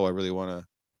like, oh, I really want to.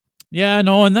 Yeah,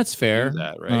 no, and that's fair.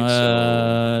 That,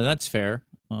 right? That's fair.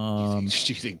 Do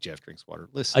you think Geoff drinks water?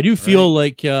 Listen, I do feel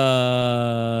like your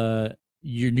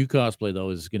new cosplay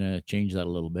though is gonna change that a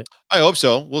little bit. I hope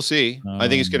so. We'll see. I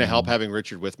think it's gonna help having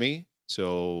Richard with me.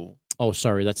 So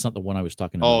sorry, that's not the one I was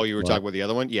talking about. Oh, you were talking about the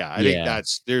other one? Yeah, I think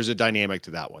there's a dynamic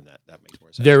to that one that makes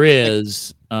more sense. There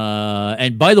is.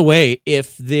 And by the way,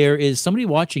 if there is somebody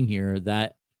watching here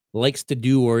that likes to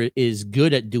do or is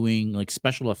good at doing like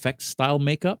special effects style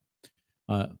makeup,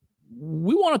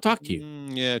 we want to talk to you.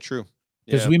 Yeah, true.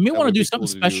 Because Yeah, we may that want to would do be something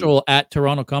cool to do. special at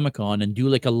Toronto Comic Con and do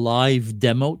like a live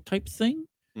demo type thing.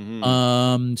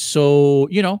 So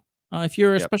if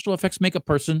you're a special effects makeup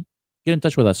person, get in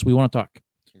touch with us. We want to talk.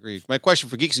 Agreed. My question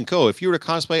for Geeks and Co: if you were to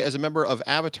cosplay as a member of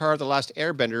Avatar: The Last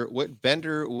Airbender, what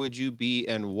bender would you be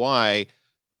and why?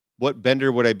 What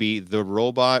bender would I be? The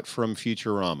robot from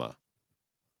Futurama.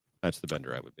 That's the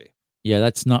bender I would be. Yeah,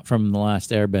 that's not from The Last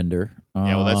Airbender.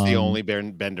 Yeah, well, that's the only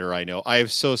bender I know. I'm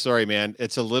so sorry, man.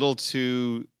 It's a little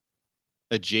too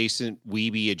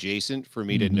weeby adjacent for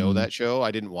me to know that show.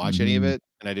 I didn't watch any of it,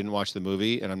 and I didn't watch the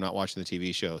movie, and I'm not watching the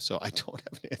TV show, so I don't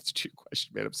have an answer to your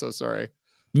question, man. I'm so sorry.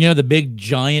 The big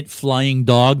giant flying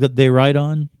dog that they ride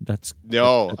on? That's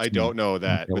I don't know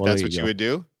that. Okay, but well, that's what you would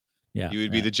do? Yeah. You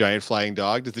would be the giant flying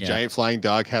dog? Does the giant flying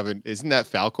dog have isn't that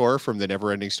Falcor from the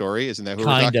Never-Ending Story? Isn't that who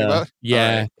we're talking about?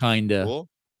 Yeah, Right. kinda. Cool.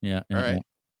 Yeah. All right.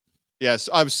 Yes,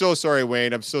 I'm so sorry,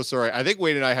 Wayne. I'm so sorry. I think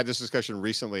Wayne and I had this discussion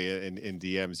recently in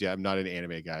DMs. Yeah, I'm not an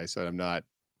anime guy, so I'm not.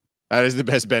 That is the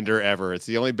best bender ever. It's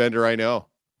the only bender I know.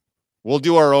 We'll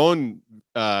do our own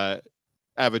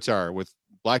avatar with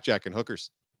blackjack and hookers.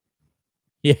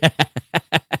 Yeah.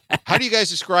 How do you guys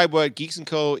describe what Geeks and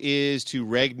Co. is to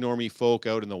reg normie folk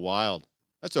out in the wild?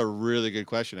 That's a really good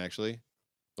question, actually.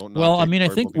 Don't Well, I mean, I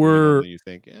think you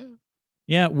think,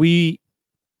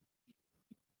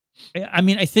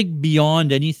 I think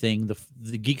beyond anything,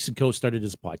 the Geeks and Co. started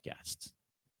as podcasts,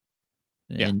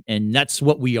 and that's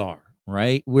what we are,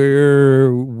 right?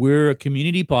 We're a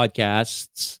community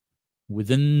podcast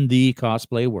within the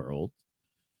cosplay world,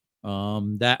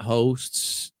 that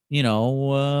hosts,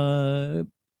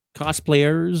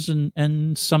 cosplayers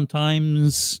and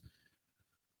sometimes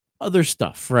other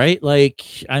stuff, right? Like,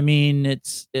 I mean,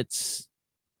 it's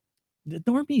the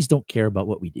normies don't care about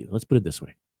what we do. Let's put it this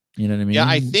way. You know what I mean? Yeah,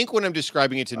 I think when I'm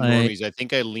describing it to normies, I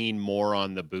think I lean more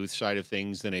on the booth side of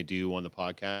things than I do on the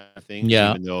podcast things,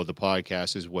 even though the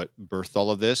podcast is what birthed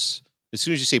all of this. As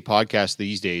soon as you say podcast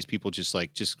these days, people just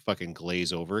fucking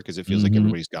glaze over because it feels like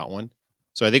everybody's got one.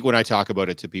 So I think when I talk about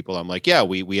it to people, I'm like, yeah,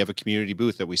 we have a community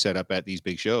booth that we set up at these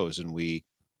big shows, and we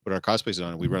put our cosplays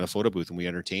on, and we run a photo booth, and we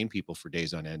entertain people for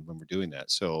days on end when we're doing that.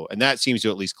 So, and that seems to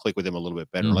at least click with them a little bit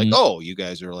better. Like, oh, you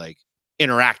guys are like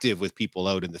interactive with people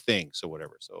out in the thing, so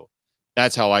whatever. So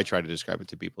that's how I try to describe it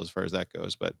to people as far as that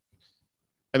goes. But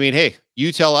I mean, hey,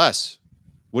 you tell us.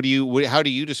 How do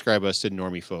you describe us to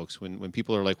normie folks when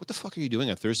people are like, "What the fuck are you doing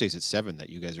on Thursdays at 7 that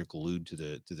you guys are glued to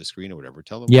the screen or whatever?"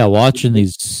 Tell them. Yeah, watching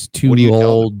these two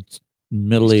old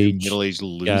middle-aged guys,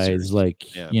 losers. like,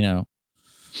 a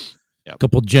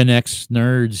couple Gen X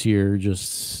nerds here.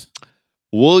 Just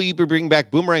will you be bringing back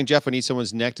Boomerang, Geoff? I need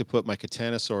someone's neck to put my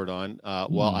katana sword on.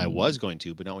 Well, I was going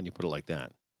to, but not when you put it like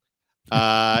that.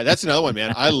 That's another one,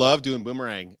 man. I love doing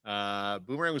Boomerang.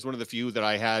 Boomerang was one of the few that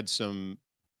I had some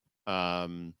I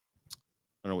don't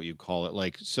know what you call it,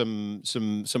 like some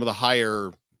of the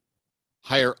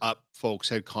higher up folks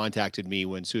had contacted me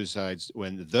when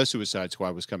the Suicide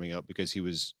Squad was coming out, because he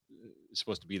was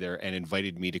supposed to be there, and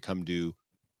invited me to come do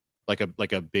like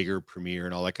a bigger premiere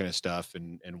and all that kind of stuff,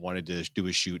 and wanted to do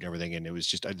a shoot and everything. And it was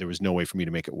just, there was no way for me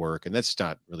to make it work. And that's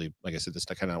not really, like I said, that's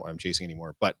not kind of what I'm chasing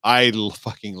anymore. But I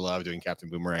fucking love doing Captain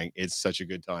Boomerang. It's such a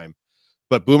good time.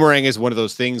 But Boomerang is one of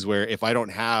those things where if I don't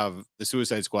have the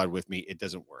Suicide Squad with me, it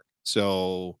doesn't work.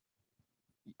 So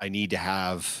I need to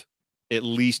have at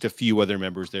least a few other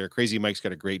members there. Crazy Mike's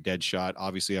got a great dead shot.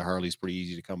 Obviously, a Harley's pretty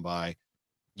easy to come by.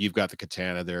 You've got the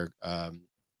katana there,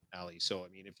 Ali. So, I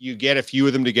mean, if you get a few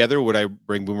of them together, would I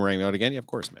bring Boomerang out again? Yeah, of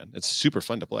course, man. It's super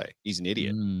fun to play. He's an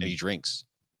idiot and he drinks.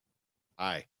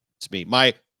 Hi, it's me.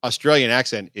 My Australian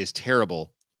accent is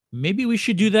terrible. Maybe we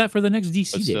should do that for the next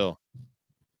DC day. Still,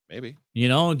 maybe.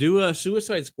 Do a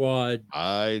Suicide Squad.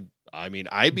 I mean,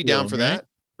 I'd be down for that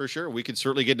for sure. We could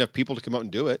certainly get enough people to come out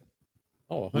and do it.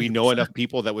 Oh, 100%. We know enough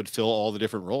people that would fill all the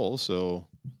different roles, so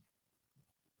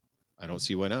I don't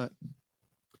see why not.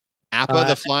 Appa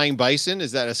the flying bison,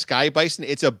 is that a sky bison?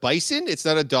 It's a bison. It's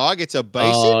not a dog. It's a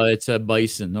bison. Oh, it's a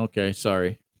bison. Okay,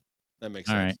 sorry. That makes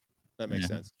sense. All right. That makes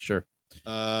sense. Sure.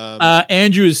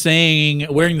 Andrew is saying,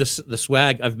 wearing the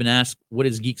swag. I've been asked, what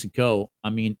is Geeks and Co? I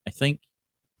mean, I think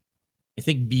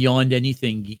beyond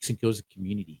anything, Geeks and Co is a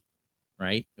community,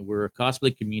 right? We're a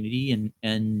cosplay community,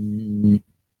 and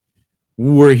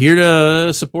we're here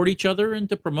to support each other and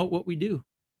to promote what we do.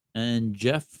 And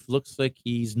Geoff looks like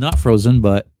he's not frozen,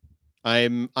 but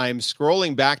I'm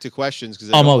scrolling back to questions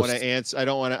because I don't want to answer. I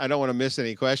don't want to miss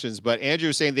any questions. But Andrew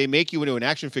is saying they make you into an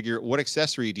action figure. What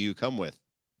accessory do you come with?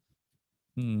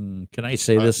 Can I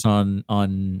say this on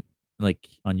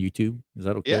YouTube? Is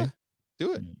that okay? Yeah,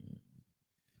 do it.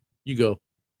 You go.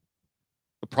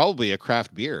 Probably a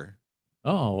craft beer.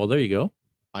 Oh, well, there you go.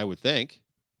 I would think.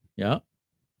 Yeah.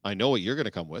 I know what you're going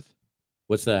to come with.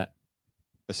 What's that?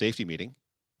 A safety meeting.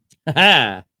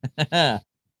 What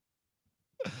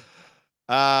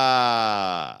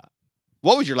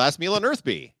would your last meal on Earth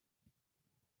be?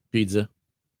 Pizza.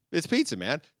 It's pizza,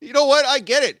 man. You know what? I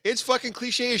get it. It's fucking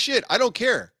cliche as shit. I don't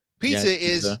care. Pizza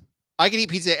is. I can eat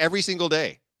pizza every single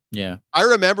day. Yeah. I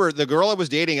remember the girl I was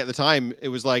dating at the time, it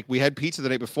was like we had pizza the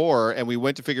night before and we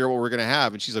went to figure out what we were going to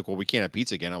have. And she's like, well, we can't have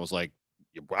pizza again. I was like,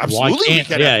 absolutely we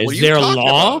can. Yeah, what is there a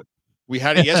law? About? We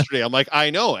had it yesterday. I'm like, I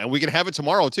know. And we can have it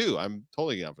tomorrow too. I'm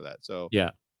totally down for that. So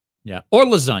yeah. Yeah. Or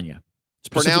lasagna. It's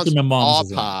pronounced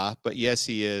Papa, but yes,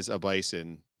 he is a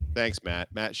bison. Thanks, Matt.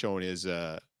 Matt showing his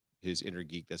inner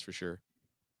geek, that's for sure.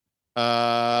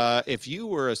 If you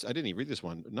were I didn't even read this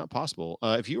one, not possible.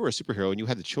 If you were a superhero and you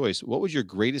had the choice, what was your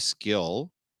greatest skill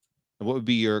and what would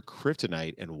be your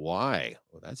kryptonite and why?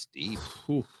 Oh, that's deep.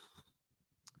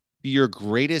 Be your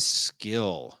greatest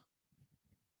skill.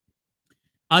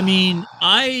 I mean,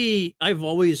 I've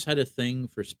always had a thing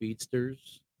for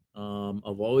speedsters.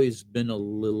 I've always been a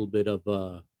little bit of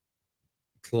a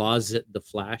closet The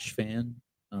Flash fan.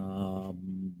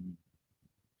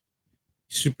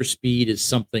 Super speed is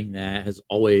something that has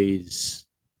always,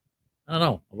 I don't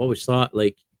know, I've always thought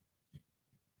like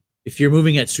if you're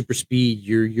moving at super speed,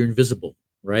 you're invisible,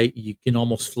 right? You can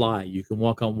almost fly, you can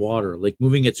walk on water. Like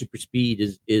moving at super speed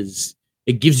is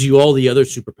it gives you all the other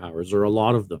superpowers or a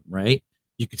lot of them, right?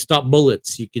 You can stop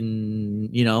bullets, you can,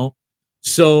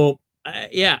 so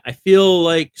yeah, I feel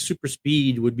like super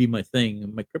speed would be my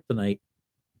thing. My kryptonite,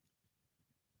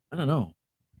 I don't know,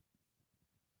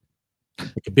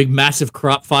 like a big massive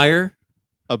crop fire,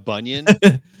 a bunyan,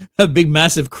 a big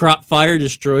massive crop fire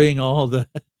destroying all the.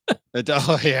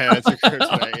 Oh yeah, that's a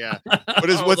kryptonite. Yeah,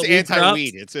 what's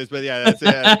anti-weed? It says, but yeah, that's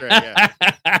right.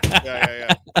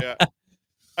 Yeah.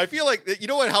 I feel like you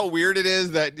know what? How weird it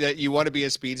is that you want to be a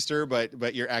speedster,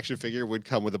 but your action figure would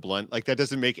come with a blunt. Like that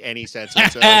doesn't make any sense.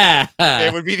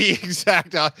 It would be the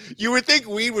exact. You would think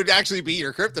weed would actually be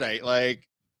your kryptonite. Like,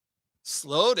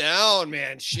 slow down,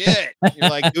 man. Shit.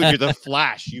 You're like, dude, you're the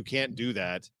Flash. You can't do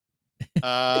that.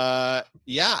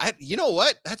 Yeah. You know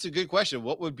what? That's a good question.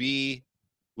 What would be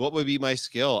my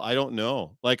skill? I don't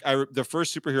know. Like the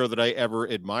first superhero that I ever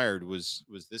admired was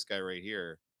this guy right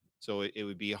here. So it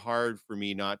would be hard for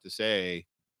me not to say,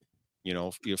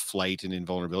 flight and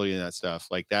invulnerability and that stuff.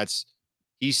 Like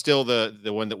he's still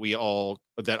the one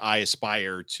that I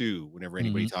aspire to whenever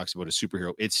anybody talks about a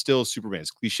superhero. It's still Superman. As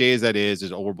cliche as that is,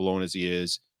 as overblown as he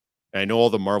is. And I know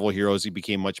all the Marvel heroes, he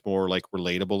became much more like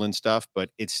relatable and stuff, but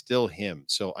it's still him.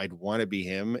 So I'd want to be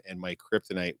him, and my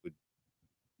kryptonite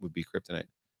would be kryptonite.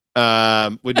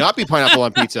 Would not be pineapple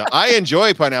on pizza. I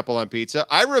enjoy pineapple on pizza.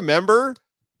 I remember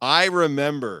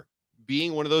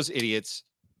being one of those idiots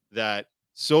that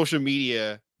social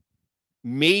media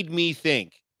made me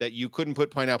think that you couldn't put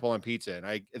pineapple on pizza.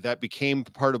 And that became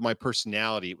part of my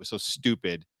personality. It was so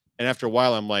stupid. And after a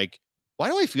while, I'm like, why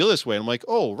do I feel this way? And I'm like,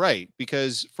 oh, right.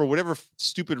 Because for whatever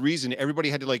stupid reason, everybody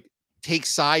had to like take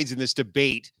sides in this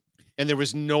debate. And there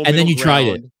was no and then you ground.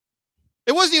 Tried it.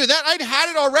 It wasn't even that. I'd had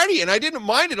it already and I didn't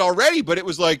mind it already, but it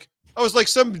was like, I was like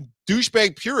some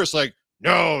douchebag purist, like,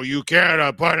 no, you can't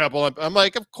have pineapple. I'm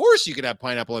like, of course you can have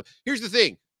pineapple. Here's the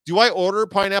thing. Do I order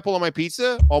pineapple on my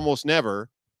pizza? Almost never.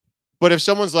 But if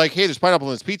someone's like, hey, there's pineapple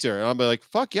on this pizza, and I'll be like,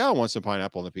 fuck yeah, I want some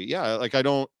pineapple on the pizza. Yeah, like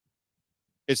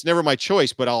it's never my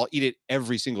choice, but I'll eat it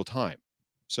every single time.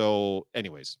 So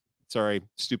anyways, sorry,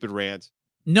 stupid rant.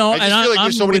 No, I just feel like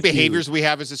there's so many behaviors we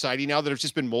have in society now that have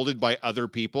just been molded by other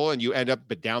people, and you end up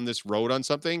down this road on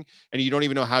something, and you don't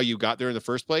even know how you got there in the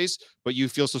first place, but you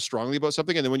feel so strongly about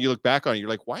something, and then when you look back on it, you're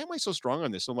like, why am I so strong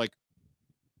on this? So I'm like,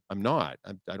 I'm not.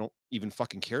 I don't even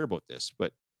fucking care about this,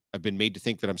 but I've been made to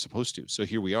think that I'm supposed to. So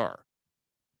here we are.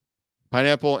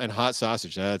 Pineapple and hot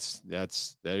sausage. That's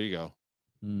there you go.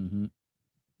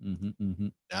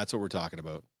 That's what we're talking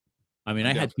about. I mean,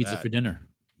 I had pizza for dinner.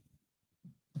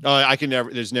 Oh, I can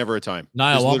never. There's never a time. No,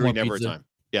 there's literally never a time.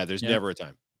 Yeah, there's never a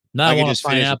time. No, I can just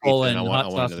finish a pizza and I want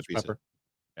another pizza. Pepper.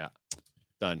 Yeah,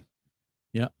 done.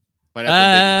 Yeah,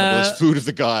 pineapple is food of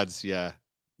the gods. Yeah,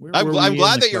 I'm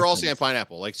glad that you're all saying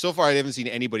pineapple. Like so far, I haven't seen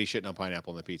anybody shitting on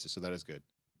pineapple on the pizza, so that is good.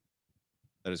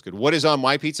 That is good. What is on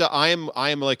my pizza? I am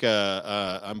like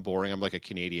I'm boring. I'm like a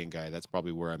Canadian guy. That's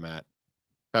probably where I'm at.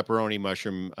 Pepperoni,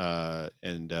 mushroom,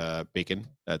 and bacon.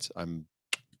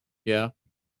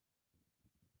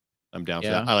 I'm down for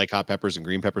that. I like hot peppers and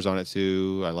green peppers on it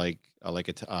too. I like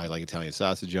Italian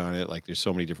sausage on it. Like there's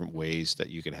so many different ways that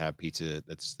you can have pizza.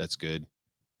 That's good.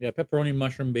 Yeah, pepperoni,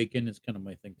 mushroom, bacon is kind of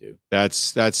my thing too.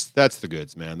 That's the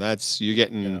goods, man. That's you're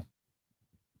getting. Yeah.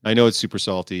 I know it's super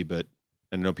salty, but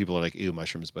I know people are like, ew,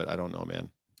 mushrooms, but I don't know, man.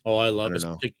 Oh, I love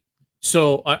don't it. know.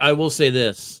 So I will say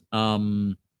this: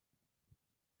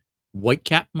 white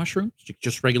cap mushrooms,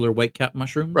 just regular white cap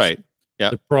mushrooms. Right. Yeah.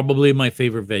 They're probably my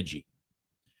favorite veggie.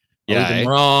 I'll eat them Yeah.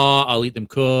 raw. I'll eat them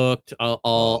cooked. I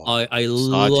Sauteed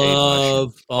love.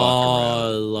 mushrooms. Fuck Oh, I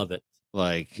around. love it.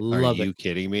 Like, are Love it. you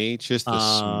kidding me? Just the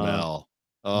smell.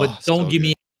 But Oh, don't so give me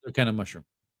good. other kind of mushroom.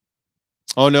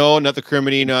 Oh no, not the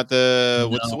crimini, not the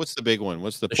No, what's the big one?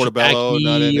 What's the the portobello?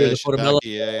 Not shiitake into or the shiitake. portobello.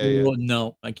 Yeah.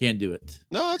 No, I can't do it.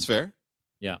 No, that's fair.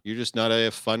 Yeah. You're just not a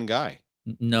fun guy.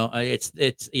 No, it's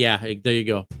yeah. There you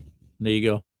go. There you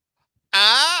go.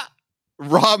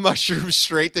 Raw mushrooms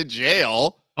straight to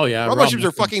jail. Oh yeah, Raw mushrooms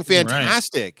are fucking right.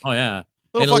 fantastic. Oh yeah,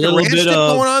 Little and a fucking little ranch bit dip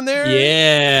of going on there.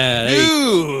 yeah,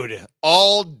 Dude,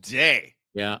 all day.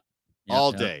 Yeah.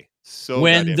 All day. So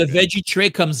when the goddamn good. veggie tray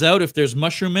comes out, if there's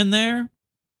mushroom in there,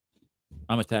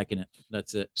 I'm attacking it.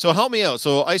 That's it. So help me out.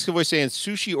 So Ice Cowboy saying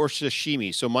sushi or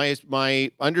sashimi. So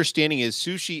my understanding is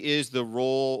sushi is the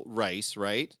roll rice,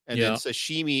 right? And then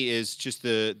sashimi is just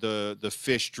the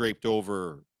fish draped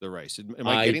over the rice. Am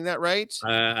I getting that right?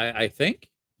 I think.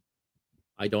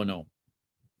 I don't know.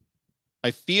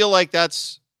 I feel like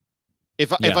that's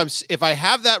if I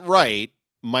have that right,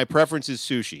 my preference is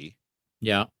sushi.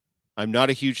 Yeah. I'm not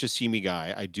a huge sashimi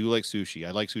guy. I do like sushi.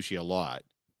 I like sushi a lot.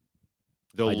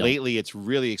 Though lately it's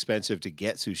really expensive to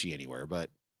get sushi anywhere, but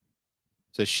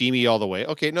sashimi all the way.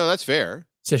 Okay, no, that's fair.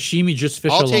 Sashimi, just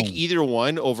fish I'll alone. take either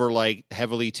one over like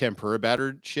heavily tempura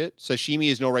battered shit. Sashimi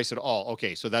is no rice at all.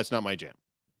 Okay, so that's not my jam.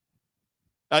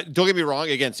 Don't get me wrong.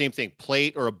 Again, same thing.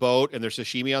 Plate or a boat, and there's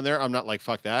sashimi on there. I'm not like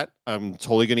fuck that. I'm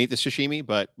totally gonna eat the sashimi,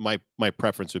 but my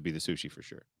preference would be the sushi for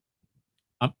sure.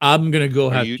 I'm gonna go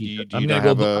have pizza. I'm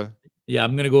gonna go. Yeah,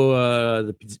 I'm gonna go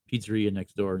the pizzeria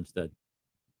next door instead.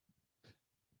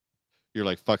 You're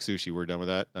like, fuck sushi. We're done with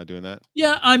that. Not doing that.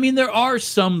 Yeah, I mean, there are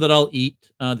some that I'll eat.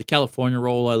 The California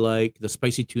roll I like. The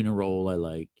spicy tuna roll I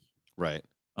like. Right.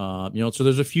 So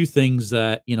there's a few things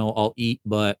that I'll eat,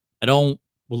 but I don't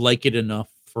like it enough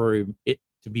for it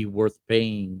to be worth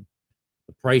paying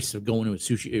the price of going to a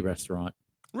sushi restaurant.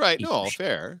 Right. No,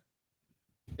 fair.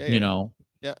 Yeah.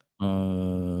 Yeah.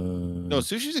 No,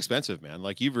 sushi's expensive, man.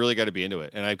 Like you've really got to be into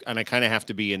it, and I kind of have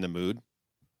to be in the mood.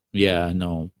 Yeah,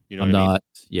 no, you know I'm what I mean? not.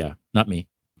 Yeah, not me.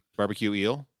 Barbecue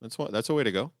eel. That's a way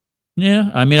to go.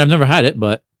 Yeah, I mean, I've never had it,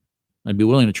 but I'd be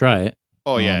willing to try it.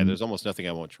 Oh yeah, there's almost nothing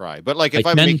I won't try. But like if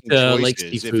I'm making choices, like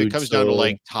seafood, if it comes down to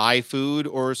like Thai food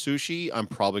or sushi, I'm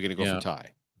probably gonna go for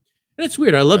Thai. And it's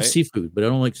weird. I love seafood, but I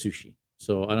don't like sushi.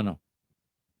 So I don't know.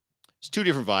 It's two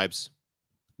different vibes.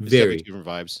 Very two different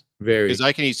vibes. Very. Because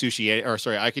I can eat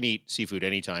sushi, I can eat seafood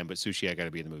anytime, but sushi I got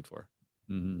to be in the mood for.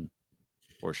 Mm-hmm.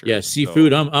 For sure. Yeah,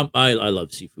 seafood. I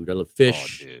love seafood. I love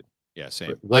fish. Oh, dude. Yeah,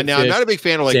 same. I'm not a big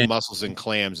fan of like mussels and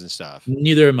clams and stuff.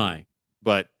 Neither am I.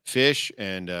 But fish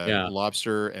and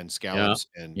lobster and scallops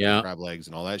and crab legs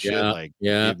and all that shit, like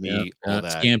give me all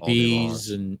that. Scampi's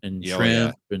and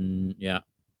shrimp and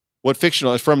What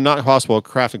fictional from Not Possible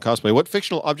Craft and Cosplay? What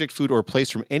fictional object, food, or place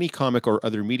from any comic or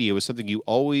other media was something you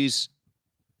always,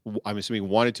 I'm assuming,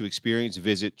 wanted to experience,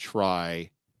 visit, try,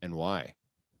 and why?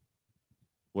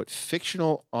 What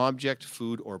fictional object,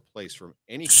 food, or place from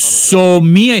any comic? So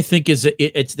me, I think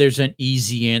there's an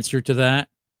easy answer to that.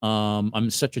 I'm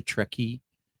such a Trekkie.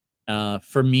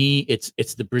 For me,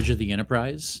 it's the Bridge of the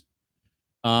Enterprise.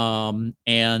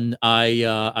 And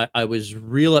I was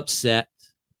real upset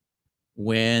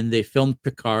when they filmed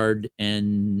Picard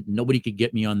and nobody could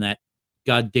get me on that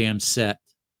goddamn set.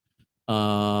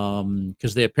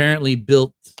 Because they apparently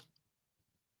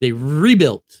rebuilt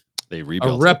a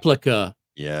replica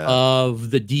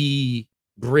of the D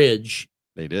bridge.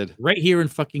 They did right here in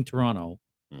fucking Toronto.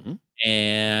 Mm-hmm.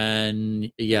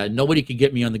 And nobody could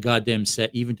get me on the goddamn set,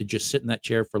 even to just sit in that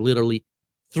chair for literally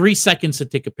 3 seconds to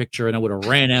take a picture, and I would have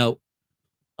ran out.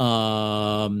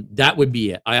 That would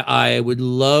be it. I would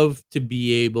love to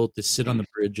be able to sit on the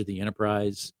bridge of the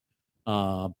Enterprise.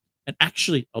 And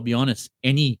actually, I'll be honest,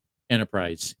 any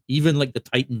Enterprise, even like the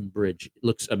Titan bridge,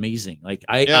 looks amazing. Like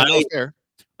I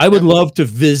would love to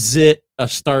visit a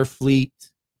Starfleet.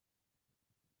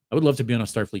 I would love to be on a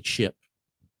Starfleet ship.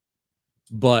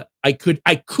 But I could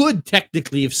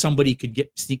technically, if somebody could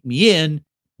sneak me in,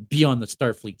 be on the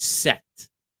Starfleet set.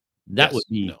 That would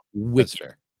be wicked. That's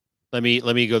fair. Let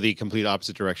me go the complete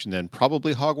opposite direction then.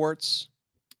 Probably Hogwarts.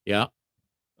 Yeah.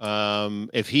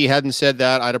 If he hadn't said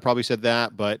that, I'd have probably said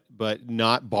that, but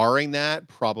not barring that,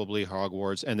 probably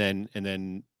Hogwarts, and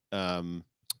then oh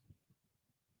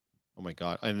my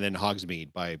god, and then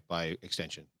Hogsmeade by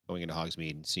extension, going into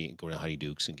Hogsmeade and going to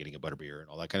Honeydukes and getting a butterbeer and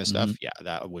all that kind of stuff. Yeah,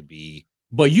 that would be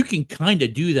But you can kind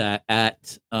of do that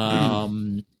at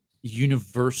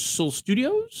Universal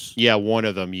Studios. Yeah, one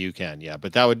of them you can. Yeah,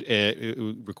 but that would, it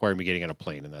would require me getting on a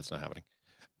plane, and that's not happening.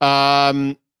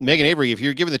 Megan Avery, if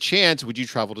you're given the chance, would you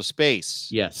travel to space?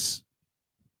 Yes.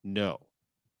 No.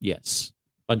 Yes.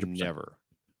 100%. Never.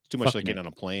 It's too much like getting on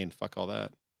a plane. Fuck all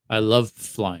that. I love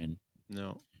flying.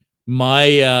 No.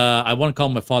 My I want to call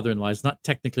him my father-in-law. It's not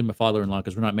technically my father-in-law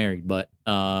because we're not married, but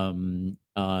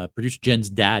producer Jen's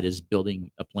dad is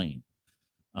building a plane.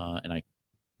 And I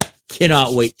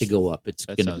cannot wait to go up. It's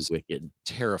gonna be wicked.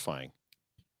 Terrifying.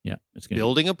 Yeah. It's gonna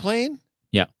building a plane?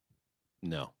 Yeah.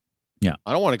 No. Yeah.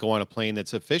 I don't want to go on a plane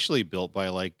that's officially built by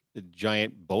like a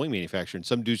giant Boeing manufacturer, and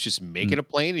some dude's just making a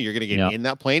plane, and you're gonna get in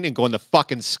that plane and go in the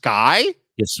fucking sky?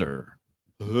 Yes, sir.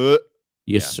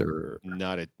 Yes, sir.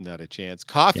 Not a chance.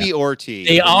 Coffee or tea?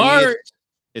 They are.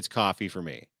 It's coffee for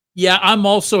me. Yeah, I'm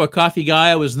also a coffee guy.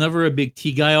 I was never a big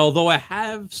tea guy, although I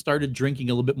have started drinking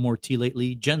a little bit more tea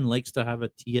lately. Jen likes to have a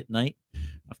tea at night.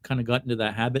 I've kind of gotten into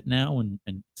that habit now, and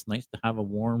it's nice to have a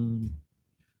warm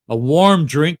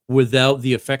drink without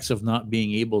the effects of not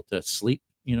being able to sleep.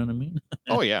 You know what I mean?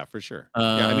 Oh yeah, for sure.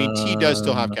 Yeah, I mean, tea does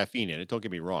still have caffeine in it. Don't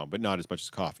get me wrong, but not as much as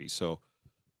coffee. So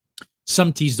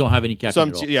some teas don't have any caffeine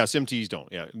at all. Yeah, some teas don't.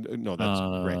 Yeah, no, that's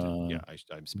granted. Yeah,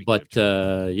 I'm speaking. But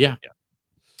yeah.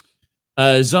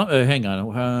 Hang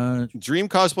on. Dream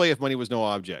cosplay if money was no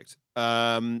object.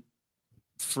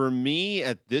 For me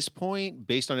at this point,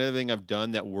 based on everything I've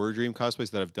done that were dream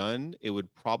cosplays that I've done, it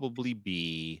would probably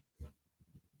be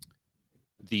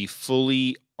the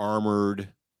fully armored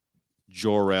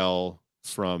Jor-El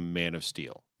from Man of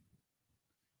Steel.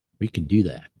 We can do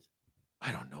that.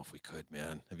 I don't know if we could,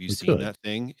 man. Have you seen that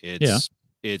thing? It's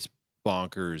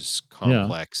bonkers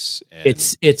complex. Yeah. And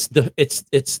it's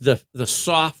the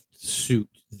soft suit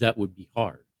that would be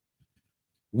hard.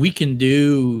 We can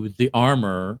do the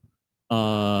armor.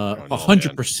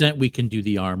 100% we can do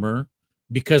the armor,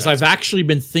 because I've actually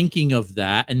been thinking of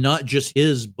that, and not just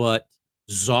his, but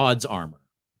Zod's armor.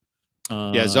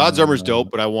 Yeah, Zod's armor's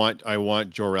dope, but I want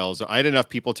Jor-El's. I had enough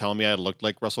people telling me I looked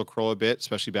like Russell Crowe a bit,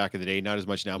 especially back in the day. Not as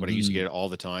much now, but I used to get it all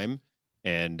the time.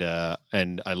 And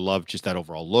I love just that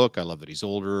overall look. I love that he's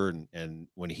older, and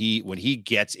when he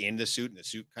gets in the suit and the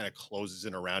suit kind of closes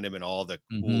in around him and all the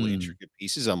cool intricate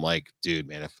pieces, I'm like, dude,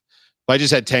 man, if I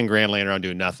just had 10 grand laying around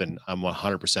doing nothing, I'm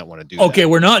 100% want to do that. Okay,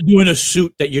 we're not doing a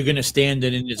suit that you're going to stand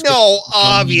in. And no,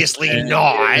 obviously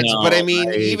not. No, but I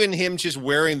mean, even him just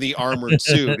wearing the armored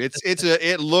suit,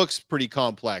 it looks pretty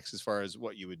complex as far as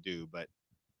what you would do. But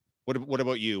what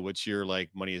about you? What's your like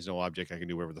money is no object? I can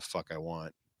do whatever the fuck I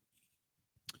want.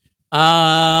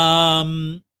 I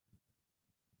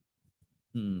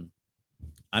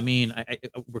mean,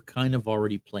 we're kind of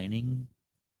already planning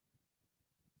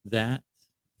that.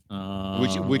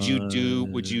 Would you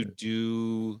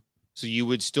do so you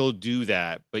would still do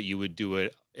that, but you would do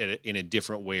it in a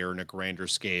different way or in a grander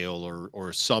scale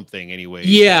or something anyway?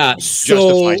 Yeah,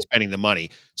 justify spending the money.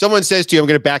 Someone says to you, I'm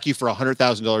going to back you for $100,000.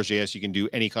 JS, you can do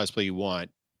any cosplay you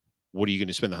want. What are you going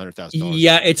to spend the $100,000?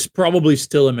 Yeah, it's probably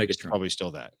still a Megatron. It's probably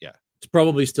still that. Yeah, it's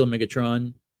probably still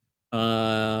Megatron.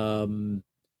 I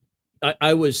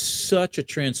was such a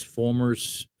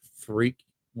Transformers freak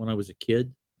when I was a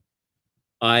kid.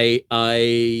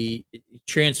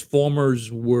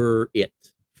 Transformers were it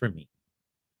for me.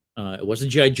 It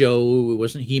wasn't G.I. Joe. It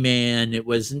wasn't He-Man. It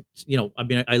wasn't, I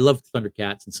mean, I loved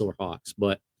Thundercats and Silverhawks,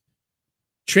 but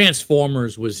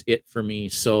Transformers was it for me.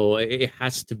 So it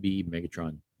has to be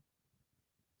Megatron.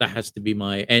 That has to be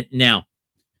and now,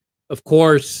 of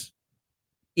course,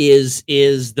 is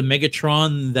the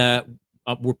Megatron that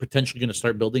we're potentially going to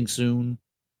start building soon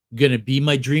going to be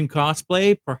my dream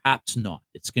cosplay? Perhaps not.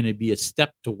 It's going to be a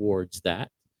step towards that,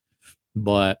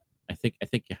 but I think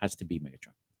it has to be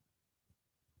Megatron.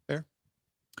 Fair.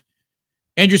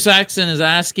 Andrew Saxon is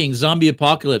asking, zombie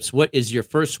apocalypse, what is your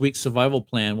first week survival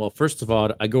plan? Well, first of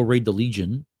all, I go raid the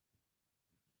Legion,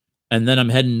 and then I'm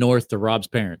heading north to Rob's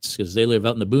parents because they live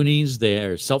out in the boonies. They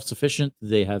are self-sufficient.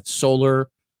 They have solar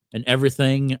and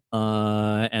everything.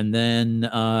 And then,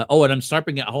 and I'm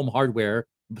stopping at Home Hardware,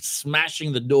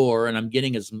 smashing the door, and I'm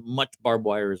getting as much barbed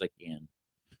wire as I can.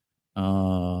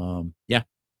 Yeah.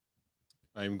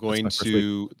 I'm going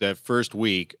to, that first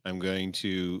week, I'm going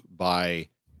to buy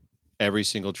every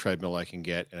single treadmill I can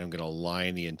get, and I'm going to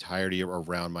line the entirety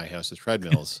around my house with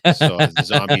treadmills. So as the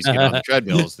zombies get on the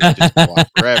treadmills, they just go on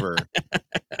forever.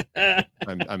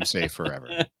 I'm safe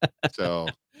forever. So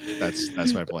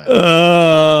that's my plan. Put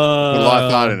a lot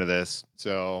of thought into this.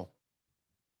 So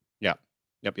yeah.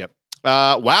 Yep.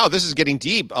 Wow, this is getting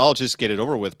deep. I'll just get it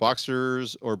over with.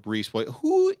 Boxers or briefs?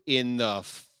 Who in the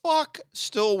fuck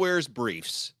still wears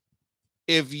briefs?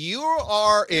 if you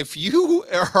are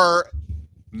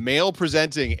male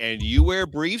presenting and you wear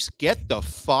briefs, get the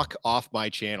fuck off my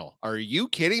channel. Are you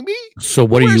kidding me? So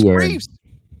what Who are you wears wearing? briefs?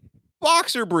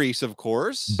 Boxer briefs, of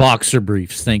course. Boxer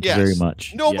briefs. Thank you very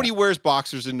much. Nobody wears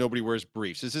boxers and nobody wears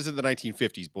briefs. This isn't the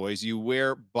 1950s, boys. You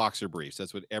wear boxer briefs.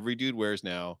 That's what every dude wears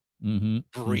now.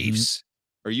 Briefs.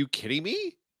 Are you kidding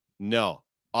me? No.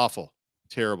 Awful.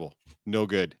 Terrible. No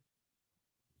good.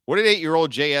 What did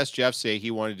 8-year-old JS Geoff say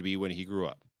he wanted to be when he grew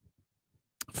up?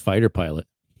 Fighter pilot.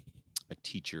 A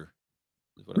teacher.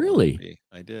 Really?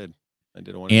 I did.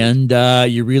 And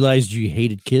you realized you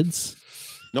hated kids?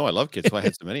 No, I love kids. So I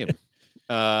had so many of them.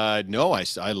 No,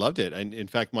 I loved it. And in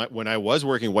fact, when I was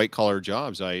working white collar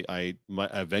jobs, I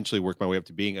eventually worked my way up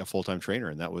to being a full-time trainer.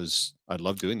 And I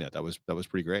loved doing that. That was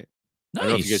pretty great. Nice. I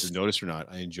don't know if you guys have noticed or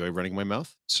not. I enjoy running my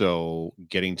mouth. So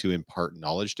getting to impart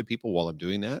knowledge to people while I'm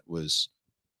doing that was,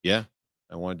 I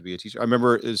wanted to be a teacher. I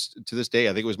remember to this day,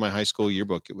 I think it was my high school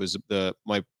yearbook. It was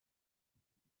my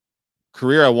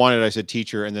career I wanted. I said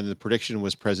teacher. And then the prediction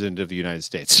was president of the United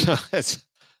States. So I'm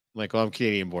like, well, I'm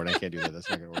Canadian born. I can't do that. That's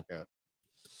not going to work out.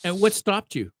 And what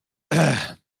stopped you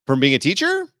from being a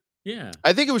teacher? Yeah,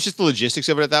 I think it was just the logistics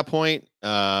of it at that point.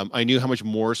 I knew how much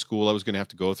more school I was going to have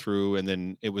to go through. And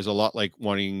then it was a lot like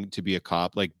wanting to be a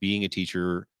cop, like being a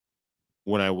teacher.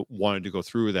 When I wanted to go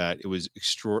through that, it was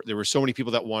there were so many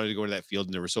people that wanted to go into that field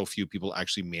and there were so few people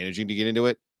actually managing to get into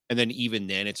it. And then even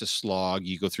then it's a slog.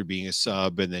 You go through being a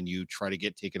sub and then you try to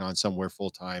get taken on somewhere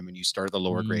full time and you start at the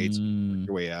lower grades and work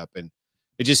your way up. And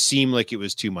it just seemed like it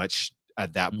was too much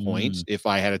at that point. If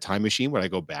I had a time machine, would I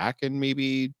go back and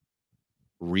maybe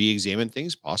re-examine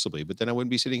things? Possibly, but then I wouldn't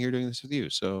be sitting here doing this with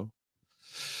you. So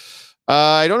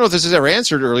I don't know if this is ever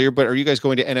answered earlier, but are you guys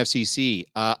going to NFCC?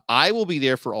 I will be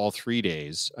there for all 3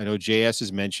 days. I know JS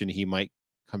has mentioned he might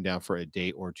come down for a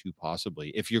day or two, possibly.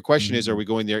 If your question is, are we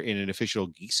going there in an official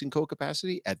Geeks & Co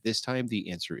capacity? At this time, the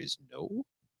answer is no.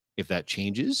 If that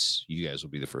changes, you guys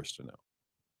will be the first to know.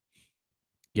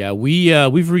 Yeah,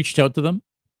 we've reached out to them.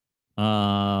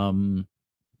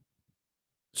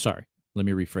 Sorry, let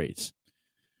me rephrase.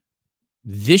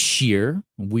 This year,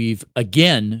 we've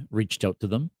again reached out to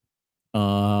them,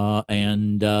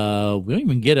 and we don't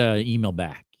even get an email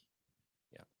back.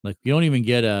 Yeah, like we don't even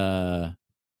get a,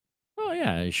 oh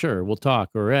yeah, sure, we'll talk,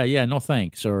 or yeah, no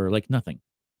thanks, or like nothing.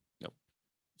 Nope.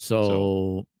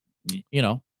 So you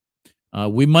know,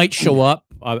 we might show up.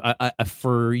 I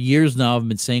for years now, I've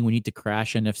been saying we need to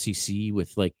crash NFCC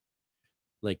with like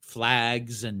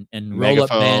flags and roll up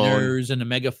banners and a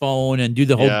megaphone and do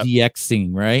the whole DX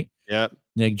thing, right? Yeah.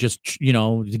 Like just,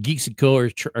 the Geeks & Co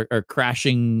are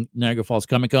crashing Niagara Falls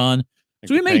Comic Con.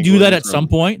 So we may do that at some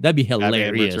point. That'd be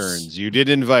hilarious. Returns. You did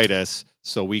invite us,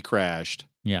 so we crashed.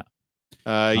 Yeah.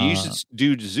 You should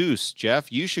do Zeus, Geoff.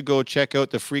 You should go check out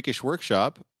the Freakish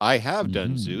Workshop. I have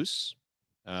done Zeus.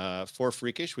 For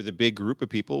Freakish with a big group of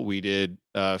people. We did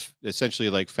essentially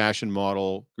like fashion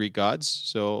model Greek gods.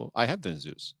 So I have done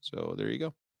Zeus. So there you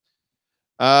go.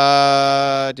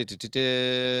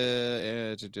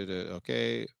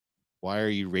 Okay. Why are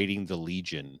you raiding the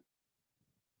Legion?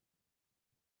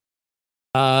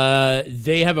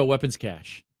 They have a weapons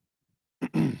cache.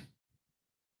 That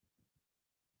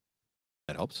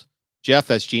helps. Geoff,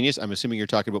 that's genius. I'm assuming you're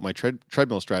talking about my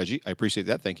treadmill strategy. I appreciate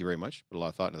that. Thank you very much. Put a lot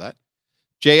of thought into that.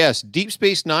 JS, Deep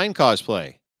Space Nine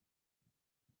cosplay.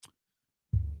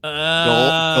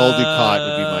 Gold Ducat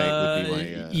would be my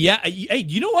yeah. Hey,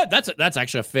 you know what? That's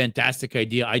actually a fantastic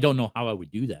idea. I don't know how I would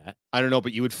do that. I don't know,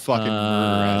 but you would fucking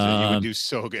murder as it. You would do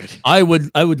so good. I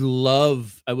would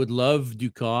love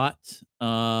Ducat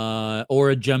or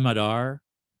a Jem'Hadar.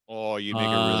 Oh, you'd make a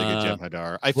really good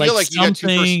Jem'Hadar. I feel like you got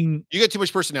too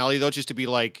much personality though, just to be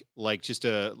like just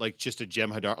a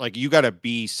Jem'Hadar. Like you got to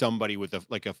be somebody with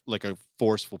a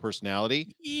forceful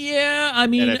personality. Yeah, I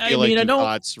mean, I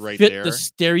don't fit the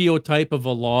stereotype of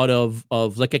a lot of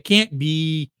like I can't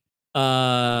be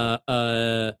I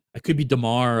could be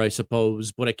Damar, I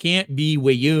suppose, but I can't be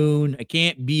Wayun. I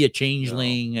can't be a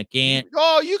changeling. I can't.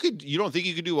 Oh, you could. You don't think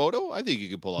you could do Odo? I think you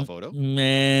could pull off Odo.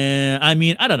 Man, I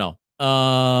mean, I don't know.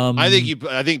 I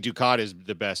think Ducat is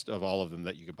the best of all of them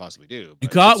that you could possibly do.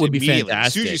 Ducat would be fantastic.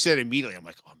 As soon as you said immediately, I'm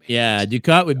like, oh man. Yeah,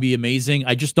 Ducat would be amazing.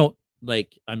 I just don't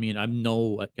like. I mean, I don't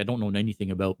know anything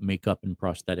about makeup and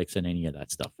prosthetics and any of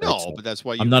that stuff. Right? No, so but that's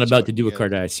why I'm not about to do a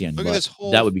Kardashian. Look at this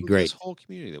whole, that would be great. This whole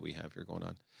community that we have here going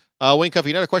on. Wayne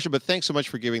Cuffy, not a question, but thanks so much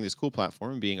for giving this cool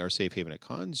platform and being our safe haven at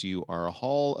cons. You are a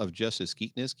hall of justice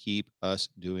geekness. Keep us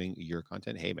doing your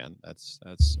content. Hey, man, that's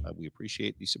we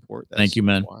appreciate the support. That's Thank you,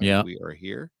 man. Yeah, we are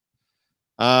here.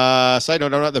 Side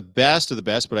note, I'm not the best of the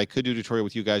best, but I could do a tutorial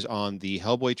with you guys on the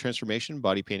Hellboy transformation,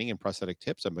 body painting, and prosthetic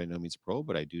tips. I'm by no means a pro,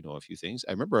 but I do know a few things.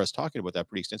 I remember us talking about that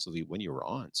pretty extensively when you were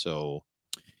on. So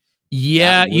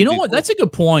yeah, you know what? Cool. That's a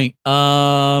good point.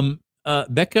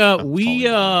 Becca, we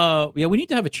need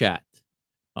to have a chat.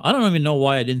 I don't even know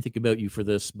why I didn't think about you for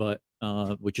this, but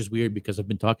which is weird because I've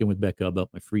been talking with Becca about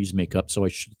my freeze makeup, so I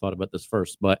should have thought about this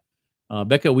first. But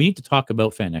Becca, we need to talk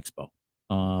about Fan Expo.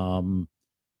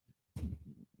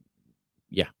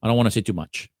 Yeah, I don't want to say too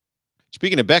much.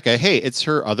 Speaking of Becca, hey, it's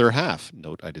her other half.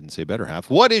 Note, I didn't say better half.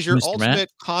 What is your Mr. ultimate Matt?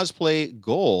 cosplay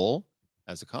goal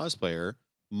as a cosplayer?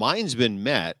 Mine's been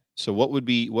met. So what would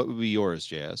be yours,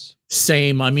 JS?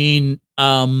 Same. I mean,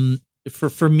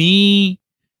 for me,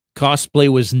 cosplay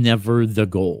was never the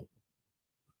goal,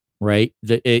 right?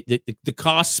 The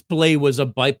cosplay was a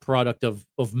byproduct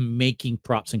of making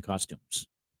props and costumes.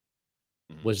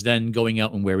 Was then going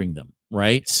out and wearing them,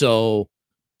 right? So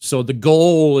the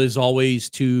goal is always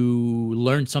to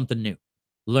learn something new,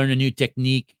 learn a new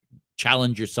technique,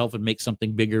 challenge yourself, and make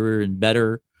something bigger and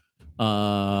better.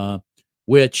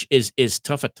 Which is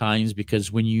tough at times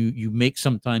because when you make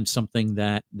sometimes something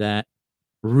that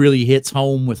really hits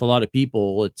home with a lot of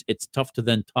people, it's tough to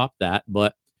then top that.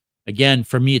 But again,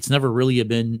 for me, it's never really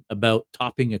been about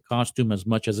topping a costume as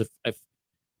much as if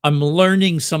I'm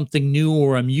learning something new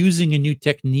or I'm using a new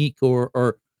technique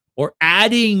or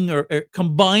adding or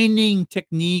combining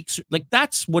techniques. Like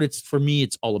that's what it's for me.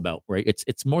 It's all about, right?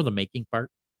 It's more the making part.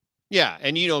 Yeah,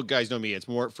 and guys know me. It's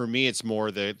more for me. It's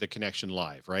more the connection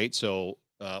live, right? So,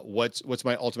 what's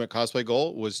my ultimate cosplay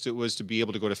goal was to be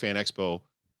able to go to Fan Expo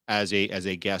as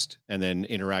a guest and then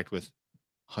interact with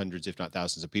hundreds, if not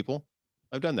thousands, of people.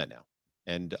 I've done that now,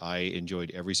 and I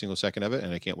enjoyed every single second of it,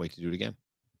 and I can't wait to do it again.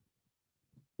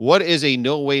 What is a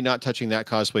no way not touching that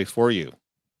cosplay for you?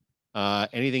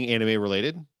 Anything anime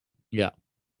related? Yeah,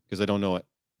 because I don't know it.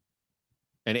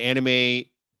 And anime,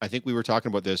 I think we were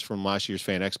talking about this from last year's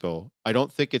Fan Expo. I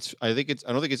don't think it's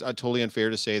totally unfair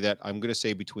to say that I'm going to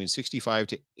say between 65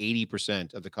 to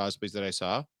 80% of the cosplays that I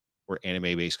saw were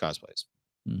anime based cosplays.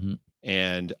 Mm-hmm.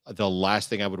 And the last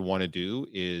thing I would want to do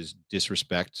is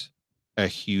disrespect a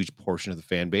huge portion of the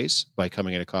fan base by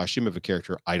coming in a costume of a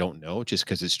character I don't know just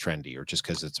because it's trendy or just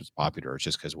because it's popular or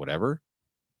just because whatever.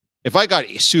 If I got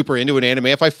super into an anime,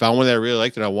 if I found one that I really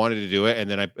liked and I wanted to do it,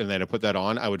 and then I put that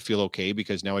on, I would feel okay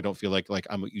because now I don't feel like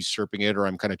I'm usurping it or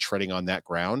I'm kind of treading on that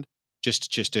ground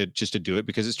just to do it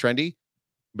because it's trendy.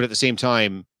 But at the same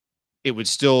time, it would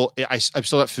still I'm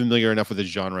still not familiar enough with the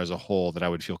genre as a whole that I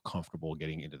would feel comfortable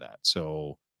getting into that.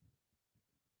 So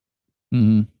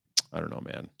I don't know,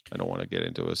 man. I don't want to get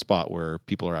into a spot where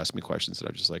people are asking me questions that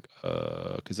I'm just like,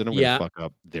 because then I'm going to fuck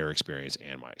up their experience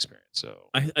and my experience. So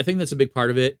I think that's a big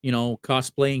part of it. You know,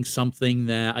 cosplaying something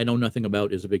that I know nothing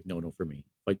about is a big no-no for me.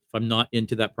 Like if I'm not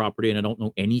into that property and I don't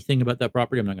know anything about that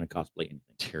property, I'm not going to cosplay anything.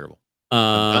 Terrible.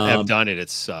 I've done it. It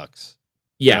sucks.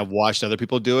 Yeah. And I've watched other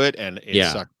people do it and it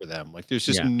sucked for them. Like there's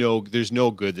just there's no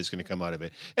good that's going to come out of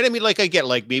it. And I mean, like I get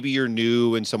like maybe you're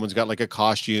new and someone's got like a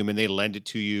costume and they lend it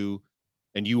to you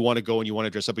and you want to go and you want to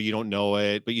dress up, but you don't know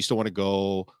it, but you still want to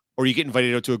go, or you get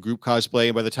invited out to a group cosplay.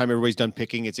 And by the time everybody's done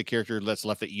picking, it's a character that's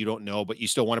left that you don't know, but you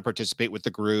still want to participate with the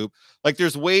group. Like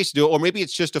there's ways to do it, or maybe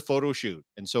it's just a photo shoot.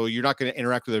 And so you're not going to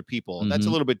interact with other people. Mm-hmm. That's a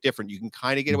little bit different. You can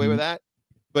kind of get away with that.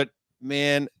 But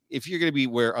man, if you're going to be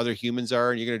where other humans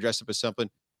are and you're going to dress up as something,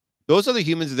 those other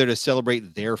humans are there to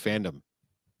celebrate their fandom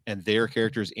and their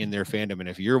characters in their fandom. And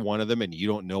if you're one of them and you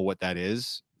don't know what that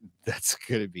is, that's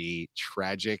going to be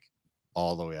tragic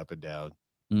all the way up and down.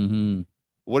 Mm-hmm.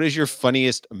 What is your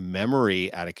funniest memory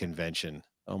at a convention?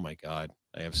 Oh my God.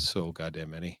 I have so goddamn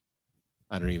many.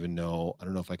 I don't even know. I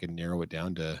don't know if I can narrow it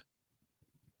down to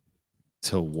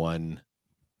one.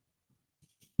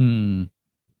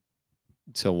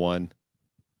 To one.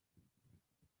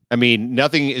 I mean,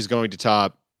 nothing is going to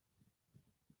top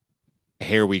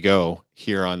Here We Go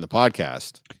here on the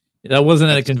podcast. That wasn't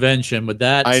at a convention, but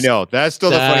I know. That's still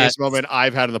the funniest moment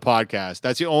I've had on the podcast.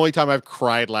 That's the only time I've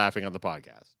cried laughing on the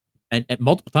podcast. And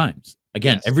multiple times.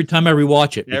 Again, every time I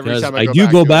rewatch it, because I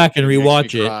do go back and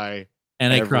rewatch it,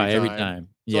 and I cry every time.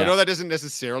 So I know that doesn't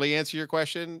necessarily answer your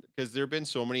question because there have been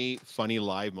so many funny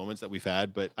live moments that we've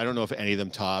had, but I don't know if any of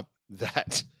them top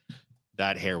that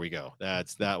Here We Go.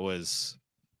 That was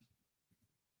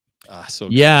so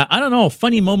good. Yeah, I don't know.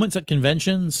 Funny moments at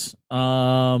conventions.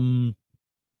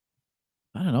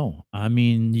 I don't know. I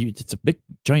mean, it's a big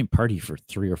giant party for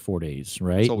 3 or 4 days,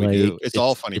 right? That's what we do. It's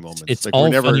all funny moments. It's like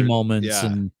all funny moments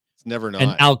and it's never not.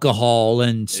 And alcohol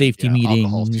and safety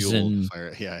meetings and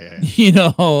fire. You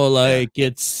know, like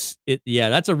that's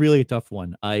a really tough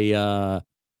one. I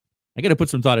I got to put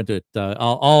some thought into it.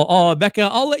 Becca,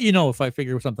 I'll let you know if I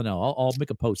figure something out. I'll make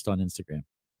a post on Instagram.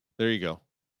 There you go.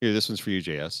 Here, this one's for you,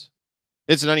 JS.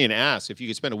 It's an Onion asks, if you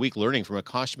could spend a week learning from a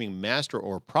costuming master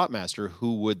or prop master,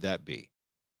 who would that be?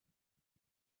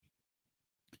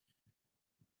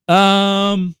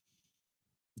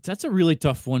 That's a really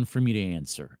tough one for me to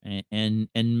answer, and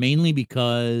mainly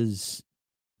because,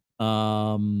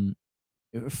 for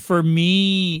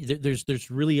me,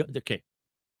 there's really okay.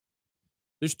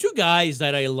 There's two guys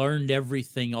that I learned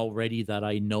everything already that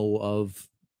I know of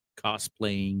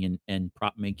cosplaying and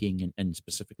prop making and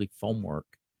specifically foam work.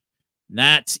 And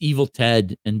that's Evil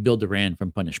Ted and Bill Duran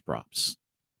from Punish Props.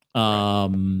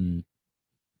 Right.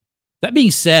 That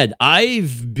being said,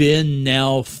 I've been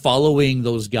now following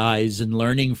those guys and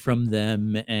learning from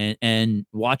them and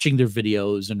watching their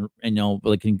videos and you know,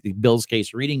 like in Bill's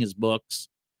case, reading his books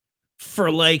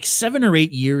for like 7 or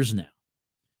 8 years now.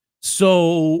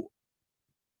 So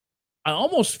I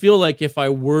almost feel like if I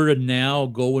were to now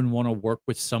go and want to work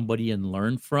with somebody and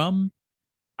learn from,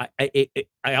 I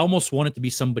almost want it to be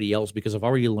somebody else because I've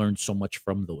already learned so much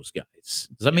from those guys.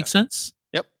 Does that make sense?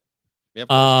 Yep. Yep.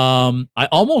 I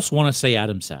almost want to say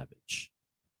Adam Savage.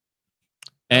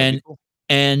 And cool.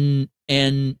 and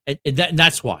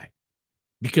that's why.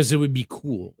 Because it would be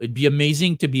cool. It'd be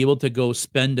amazing to be able to go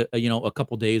spend a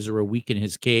couple days or a week in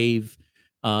his cave,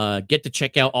 get to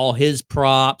check out all his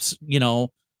props,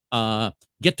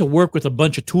 get to work with a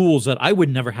bunch of tools that I would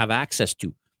never have access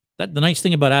to. That the nice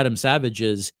thing about Adam Savage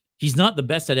is he's not the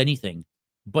best at anything,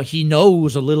 but he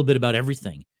knows a little bit about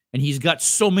everything. And he's got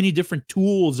so many different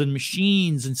tools and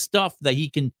machines and stuff that he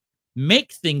can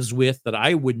make things with that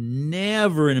I would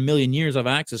never in a million years have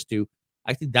access to.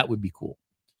 I think that would be cool.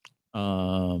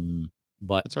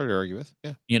 But it's hard to argue with.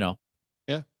 Yeah.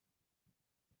 Yeah.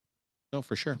 No,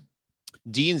 for sure.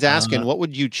 Dean's asking, what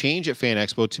would you change at Fan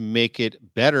Expo to make it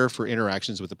better for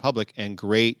interactions with the public and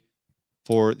great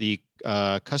for the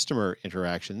customer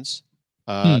interactions?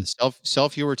 Sell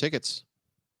fewer tickets.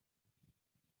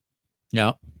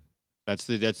 Yeah. That's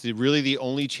really the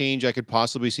only change I could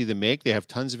possibly see them make. They have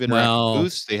tons of interactive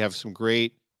booths. They have some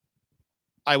great.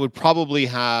 I would probably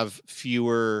have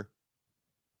fewer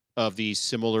of these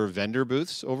similar vendor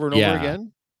booths over and over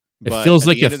again. But it feels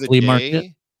like a flea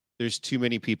market. There's too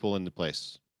many people in the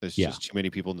place. There's just too many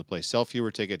people in the place. Sell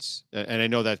fewer tickets. And I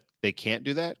know that they can't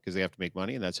do that because they have to make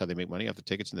money, and that's how they make money off the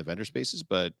tickets in the vendor spaces.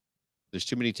 But there's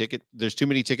too many ticket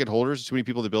holders, too many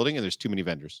people in the building, and there's too many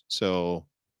vendors. So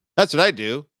that's what I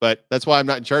do. But that's why I'm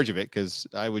not in charge of it, because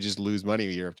I would just lose money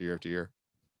year after year after year.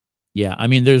 Yeah, I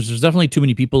mean, there's definitely too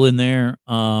many people in there.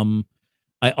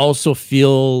 I also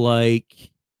feel like,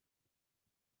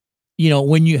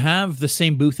 when you have the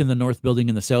same booth in the north building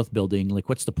and the south building, like,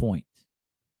 what's the point?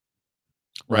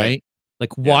 Right?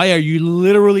 Like, why are you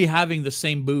literally having the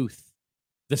same booth,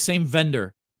 the same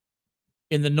vendor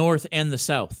in the north and the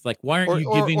south? Like, why aren't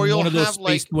you giving one of those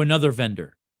space to another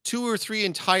vendor? 2 or 3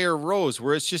 entire rows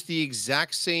where it's just the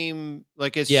exact same,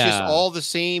 like it's just all the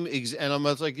same. And I'm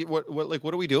like,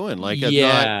 what are we doing? Like,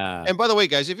 and by the way,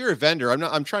 guys, if you're a vendor,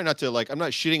 I'm trying not to I'm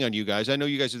not shitting on you guys. I know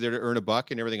you guys are there to earn a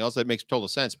buck and everything else. That makes total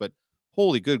sense. But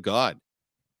holy good God.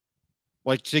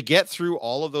 Like, to get through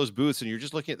all of those booths and you're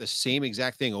just looking at the same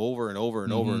exact thing over and over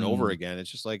and over and over again.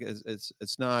 It's just like,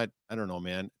 it's not, I don't know,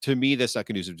 man. To me, that's not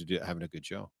conducive to having a good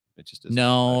show. It just is.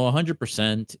 No,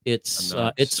 100%.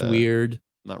 It's weird.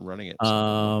 Not running it.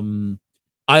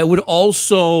 I would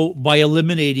also, by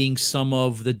eliminating some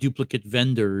of the duplicate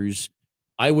vendors,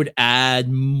 I would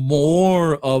add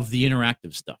more of the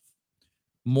interactive stuff,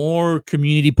 more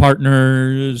community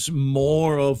partners,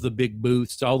 more of the big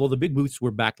booths. Although the big booths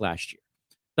were back last year.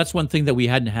 That's one thing that we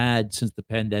hadn't had since the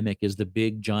pandemic is the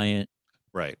big giant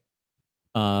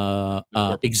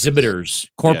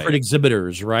exhibitors, corporate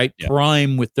exhibitors, right? Yeah.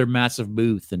 Prime with their massive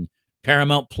booth and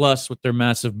Paramount Plus with their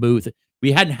massive booth.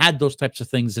 We hadn't had those types of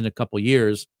things in a couple of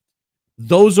years.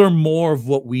 Those are more of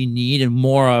what we need and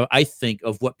more, I think,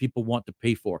 of what people want to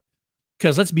pay for.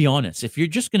 Because let's be honest, if you're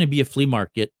just going to be a flea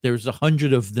market, there's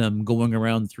 100 of them going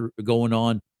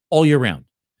on all year round.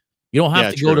 You don't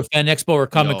have to go to Fan Expo or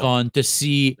Comic Con to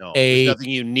see there's nothing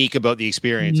unique about the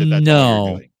experience. If that's all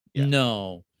you're doing. Yeah.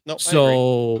 No.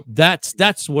 So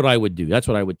that's what I would do. That's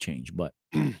what I would change. But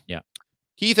yeah.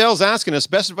 Keith L's asking us,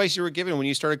 best advice you were given when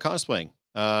you started cosplaying.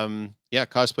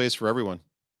 Cosplay is for everyone.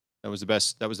 That was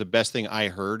the best thing I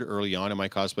heard early on in my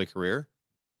cosplay career.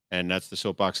 And that's the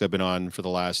soapbox I've been on for the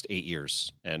last 8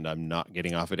 years. And I'm not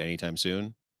getting off it anytime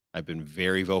soon. I've been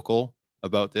very vocal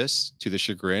about this, to the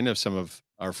chagrin of some of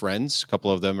our friends. A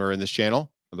couple of them are in this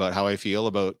channel, about how I feel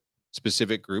about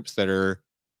specific groups that are,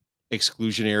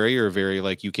 exclusionary or very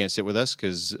like, you can't sit with us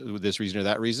because this reason or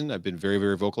that reason. I've been very,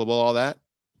 very vocal about all that.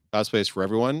 Cosplay is for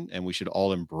everyone, and we should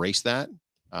all embrace that.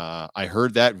 I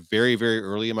heard that very, very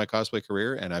early in my cosplay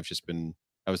career, and that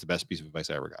was the best piece of advice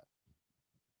I ever got.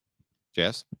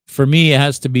 Jess? For me, it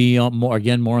has to be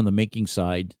more on the making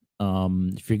side.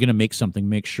 If you're going to make something,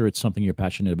 make sure it's something you're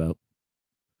passionate about.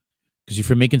 Because if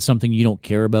you're making something you don't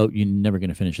care about, you're never going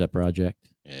to finish that project.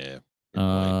 Yeah.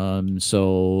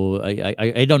 So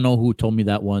I don't know who told me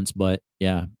that once, but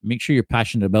yeah, make sure you're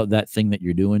passionate about that thing that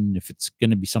you're doing. If it's going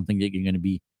to be something that you're going to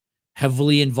be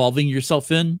heavily involving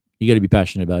yourself in, you got to be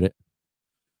passionate about it.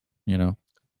 You know.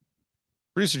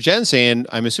 Producer Jen saying,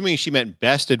 I'm assuming she meant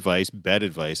best advice, bed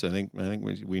advice. I think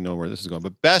we know where this is going,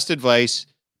 but best advice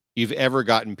you've ever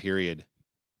gotten, period.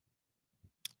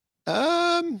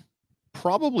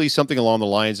 Probably something along the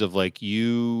lines of like,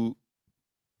 you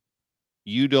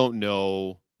don't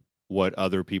know what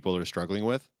other people are struggling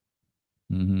with.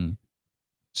 Mm-hmm.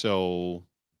 So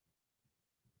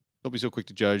don't be so quick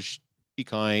to judge. Be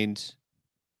kind.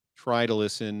 Try to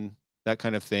listen. That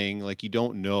kind of thing. Like, you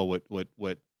don't know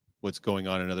what's going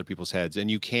on in other people's heads,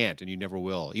 and you can't, and you never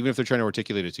will. Even if they're trying to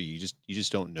articulate it to you, you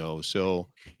just don't know. So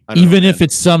even if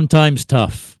it's sometimes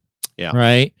tough, yeah,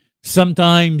 right?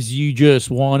 Sometimes you just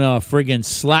want to friggin'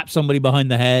 slap somebody behind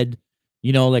the head,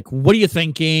 you know, like, what are you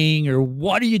thinking, or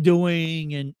what are you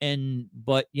doing?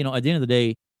 But you know, at the end of the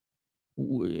day,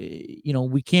 you know,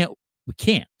 we can't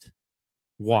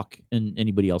walk in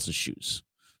anybody else's shoes.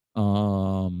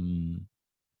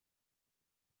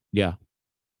 Yeah.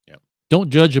 Don't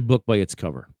judge a book by its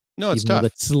cover. No, it's tough.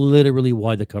 That's literally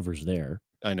why the cover's there.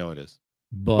 I know it is.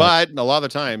 But a lot of the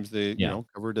times the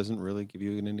cover doesn't really give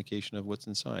you an indication of what's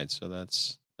inside. So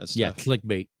that's tough.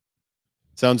 Clickbait.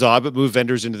 Sounds odd, but move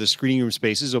vendors into the screening room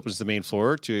spaces, opens the main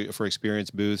floor for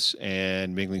experience booths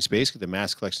and mingling space. The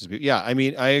mass collections booth. Yeah, I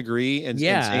mean, I agree. And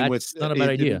same with not a bad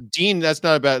idea. Dean, that's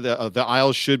not a bad. The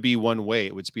aisles should be one way.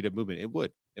 It would speed up movement. It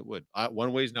would.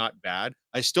 One way is not bad.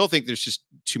 I still think there's just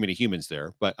too many humans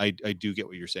there, but I do get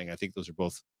what you're saying. I think those are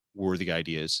both worthy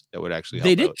ideas that would actually help.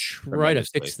 They did try to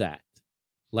fix that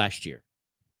last year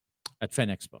at Fan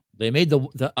Expo. They made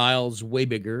the aisles way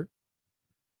bigger.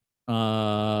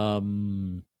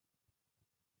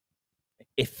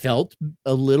 It felt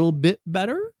a little bit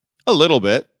better. A little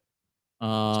bit.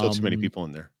 Still too many people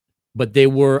in there. But they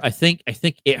were, I think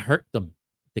it hurt them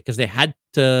because they had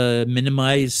to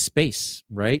minimize space,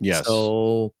 right? Yes.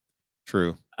 So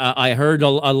true. I heard a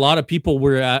lot of people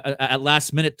were at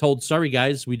last minute told, "Sorry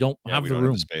guys, we don't have the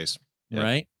room, space." Yeah.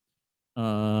 Right?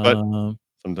 But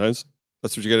sometimes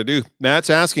that's what you got to do. Matt's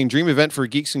asking, dream event for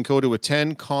Geeks and Co to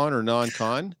attend, con or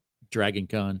non-con? Dragon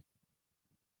Con.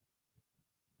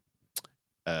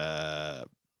 Yeah.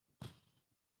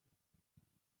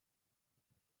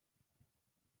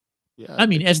 I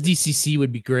mean, SDCC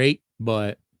would be great,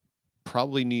 but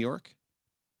probably New York.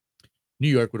 New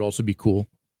York would also be cool.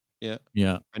 Yeah.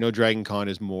 Yeah. I know Dragon Con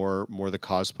is more the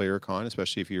cosplayer con,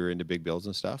 especially if you're into big builds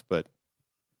and stuff. But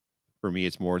for me,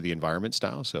 it's more the environment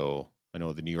style. So I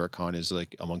know the New York con is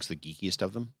like amongst the geekiest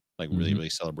of them, like really, really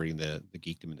celebrating the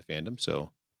geekdom and the fandom.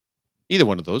 So either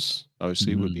one of those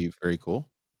obviously would be very cool.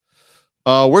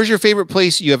 Where's your favorite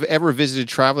place you have ever visited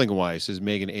traveling wise? Says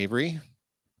Megan Avery.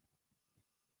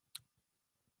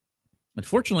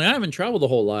 Unfortunately, I haven't traveled a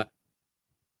whole lot.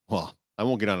 Well, I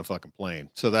won't get on a fucking plane.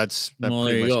 So that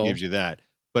pretty much gives you that.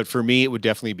 But for me, it would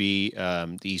definitely be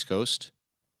the East Coast.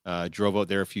 Drove out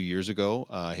there a few years ago.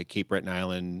 Hit Cape Breton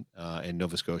Island in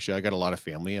Nova Scotia. I got a lot of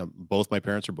family. Both my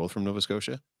parents are both from Nova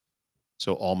Scotia.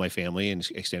 So all my family and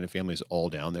extended family is all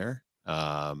down there.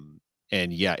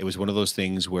 And yeah, it was one of those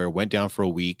things where went down for a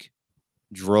week,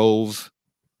 drove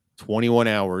 21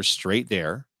 hours straight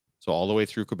there. So all the way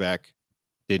through Quebec.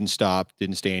 Didn't stop,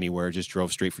 didn't stay anywhere, just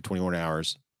drove straight for 21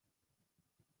 hours.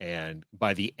 And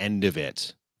by the end of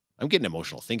it, I'm getting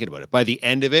emotional thinking about it. By the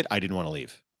end of it, I didn't want to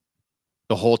leave.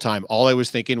 The whole time, all I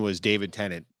was thinking was David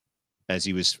Tennant as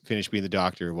he was finished being the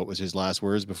doctor. What was his last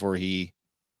words before I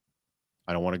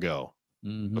don't want to go,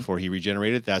 before he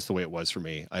regenerated? That's the way it was for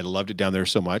me. I loved it down there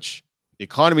so much. The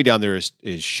economy down there is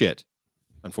shit,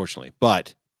 unfortunately.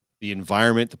 But the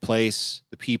environment, the place,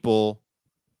 the people,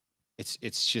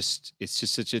 it's just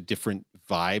such a different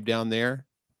vibe down there.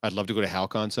 I'd love to go to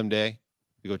HalCon someday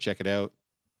to go check it out.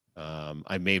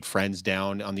 I made friends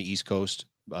down on the East Coast,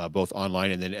 both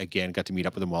online and then again got to meet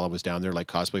up with them while I was down there, like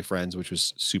cosplay friends, which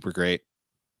was super great.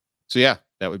 So yeah,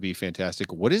 that would be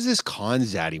fantastic. What is this Con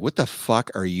Zaddy? What the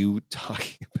fuck are you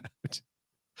talking about?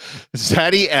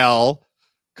 Zaddy L,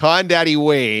 Con Daddy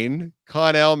Wayne,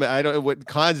 Con L. I don't know what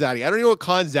Con Zaddy. I don't know what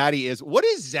Con Zaddy is. What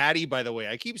is Zaddy, by the way?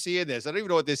 I keep seeing this. I don't even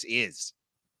know what this is.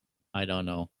 I don't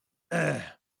know.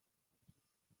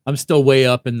 I'm still way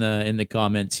up in the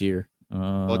comments here.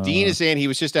 Well, Dean is saying he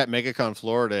was just at MegaCon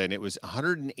Florida, and it was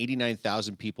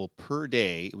 189,000 people per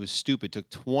day. It was stupid. It took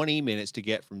 20 minutes to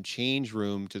get from change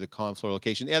room to the con floor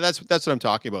location. Yeah, that's what I'm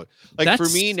talking about. Like that's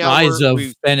for me now, size of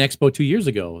Fan Expo 2 years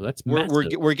ago. That's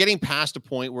we're getting past a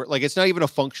point where like it's not even a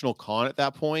functional con at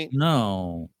that point.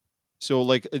 No. So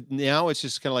like now it's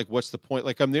just kind of like, what's the point?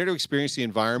 Like I'm there to experience the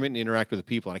environment and interact with the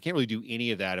people, and I can't really do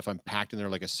any of that if I'm packed in there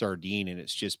like a sardine and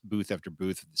it's just booth after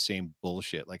booth of the same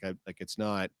bullshit. Like it's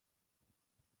not.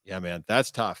 Yeah, man,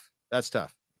 that's tough. That's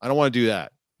tough. I don't want to do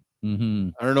that. Mm-hmm.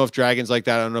 I don't know if Dragon's like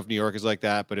that. I don't know if New York is like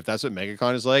that. But if that's what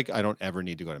MegaCon is like, I don't ever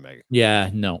need to go to MegaCon.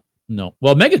 Yeah, no.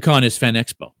 Well, MegaCon is Fan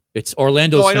Expo. It's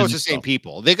Orlando's. Oh, I know it's the same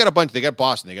people. They got a bunch. They got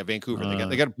Boston. They got Vancouver.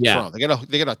 They got yeah. Toronto.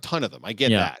 They got a ton of them. I get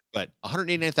that. But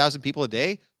 189,000 people a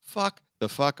day. Fuck the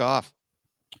fuck off.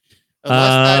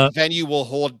 Unless that venue will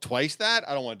hold twice that,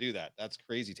 I don't want to do that. That's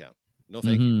crazy town. No,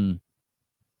 thank you.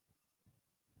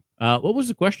 What was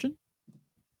the question?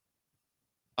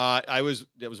 I was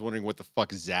wondering what the fuck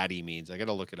Zaddy means. I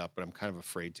gotta look it up, but I'm kind of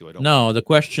afraid to. I don't. No, the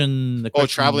question.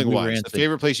 Traveling wise, the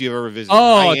favorite place you've ever visited.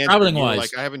 Oh, traveling wise,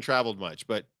 like I haven't traveled much,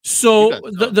 but so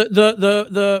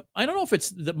the I don't know if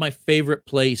it's my favorite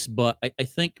place, but I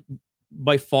think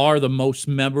by far the most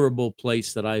memorable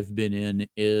place that I've been in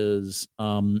is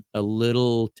a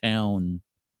little town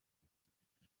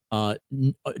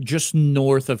just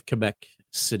north of Quebec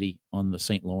City on the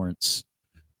St. Lawrence.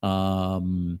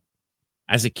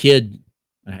 As a kid,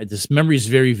 this memory is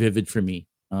very vivid for me.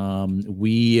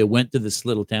 We went to this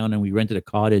little town and we rented a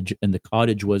cottage, and the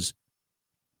cottage was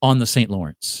on the St.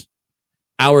 Lawrence.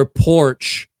 Our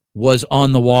porch was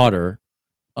on the water,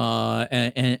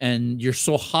 and you're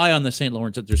so high on the St.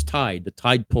 Lawrence that there's tide. The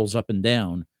tide pulls up and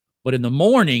down. But in the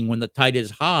morning, when the tide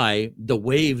is high, the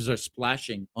waves are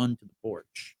splashing onto the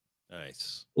porch.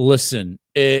 Nice. Listen,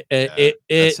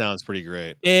 that sounds pretty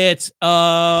great. It's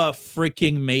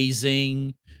freaking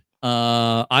amazing.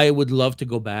 I would love to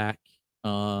go back.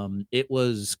 It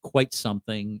was quite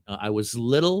something. I was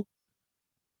little,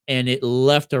 and it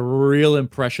left a real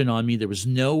impression on me. There was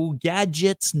no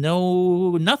gadgets,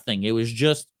 nothing. It was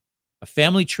just a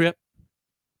family trip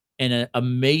and an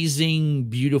amazing,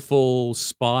 beautiful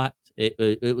spot.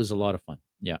 It was a lot of fun.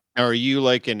 Yeah. Are you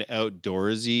like an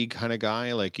outdoorsy kind of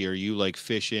guy? Like, are you like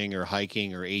fishing or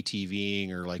hiking or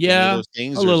ATVing or like any of those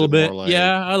things? A little bit.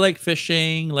 Yeah, I like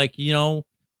fishing. Like, it's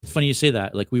funny you say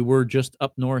that. Like, we were just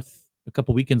up north a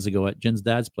couple weekends ago at Jen's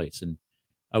dad's place, and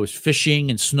I was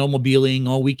fishing and snowmobiling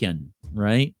all weekend,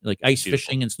 right? Like ice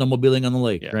fishing and snowmobiling on the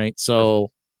lake, right? So,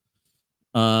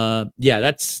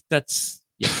 that's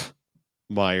yeah.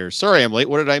 Myers. Sorry, I'm late.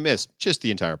 What did I miss? Just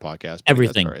the entire podcast.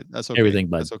 Everything. That's, right. That's okay. Everything,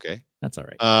 bud. That's okay. That's all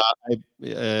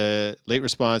right. Late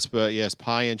response, but yes,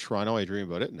 pie in Toronto. I dream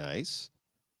about it. Nice.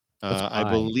 I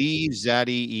believe Zaddy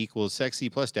equals sexy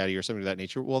plus daddy or something of that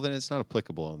nature. Well, then it's not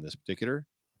applicable in this particular.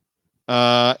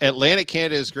 Atlantic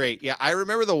Canada is great. Yeah, I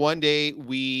remember the one day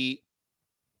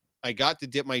I got to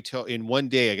dip my toe in one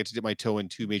day. I get to dip my toe in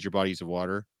two major bodies of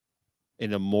water. In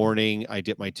the morning, I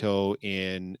dip my toe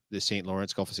in the St.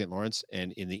 Lawrence, Gulf of St. Lawrence,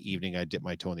 and in the evening, I dip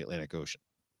my toe in the Atlantic Ocean.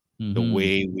 Mm-hmm. The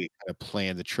way we kind of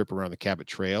planned the trip around the Cabot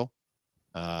Trail.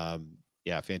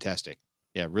 Yeah, fantastic.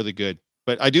 Yeah, really good.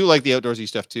 But I do like the outdoorsy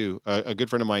stuff too. A good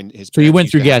friend of mine, so you went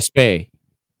through Gaspé?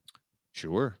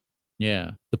 Sure.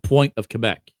 Yeah, the point of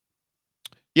Quebec.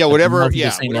 Yeah, whatever.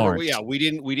 Yeah, whatever. Yeah, we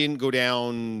didn't go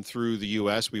down through the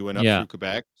U.S. We went up through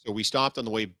Quebec. So we stopped on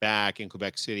the way back in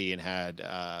Quebec City and had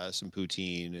some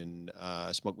poutine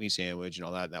and smoked meat sandwich and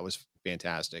all that. That was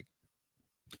fantastic.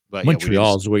 But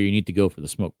Montreal is where you need to go for the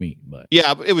smoked meat. But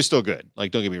yeah, but it was still good.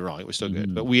 Like, don't get me wrong, it was still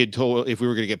good. But we had told if we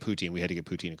were going to get poutine, we had to get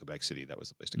poutine in Quebec City. That was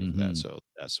the place to go for that. So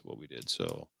that's what we did.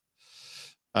 So.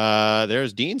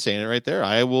 There's Dean saying it right there.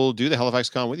 I will do the Halifax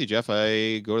Con with you, Geoff.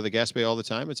 I go to the Gaspé all the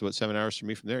time. It's about 7 hours from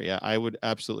me from there. Yeah, I would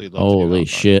absolutely love to do Holy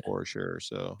shit. For sure.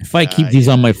 So if I keep these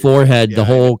on my forehead the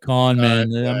whole con,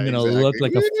 man, I'm gonna look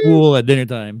like a fool at dinner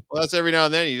time. Well, that's every now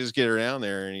and then you just get around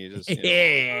there and you just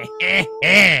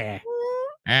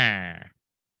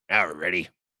now we're ready.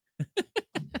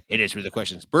 Hit us with the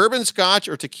questions. Bourbon, scotch,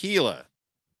 or tequila?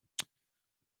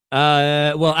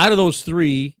 Well, out of those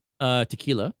three,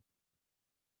 tequila.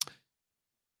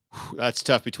 That's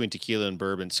tough between tequila and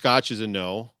bourbon. Scotch is a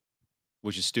no,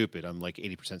 which is stupid. I'm like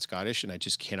 80% Scottish, and I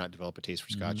just cannot develop a taste for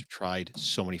Scotch. I've tried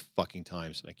so many fucking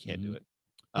times, and I can't do it.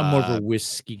 I'm more of a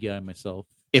whiskey guy myself.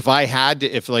 If I had to,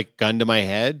 if like gun to my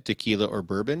head, tequila or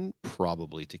bourbon,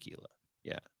 probably tequila.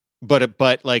 Yeah,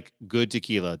 but like good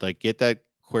tequila, like get that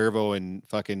Cuervo and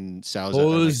fucking Sousa.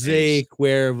 Jose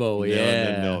Cuervo,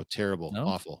 No, terrible,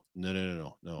 awful.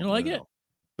 No. You don't like it?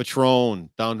 Patron,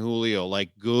 Don Julio, like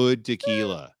good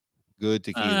tequila. Tequila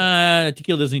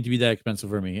doesn't need to be that expensive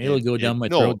for me. It'll go down my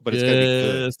throat, but it's gotta be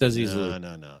good. Just as easily.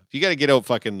 No. If you got to get out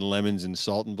fucking lemons and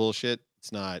salt and bullshit,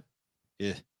 it's not.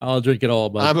 I'll drink it all.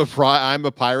 But I'm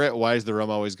a pirate. Why is the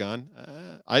rum always gone?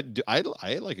 I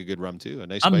like a good rum too. A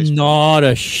nice. I'm not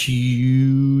a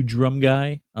huge rum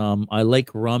guy. I like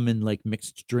rum in like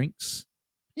mixed drinks.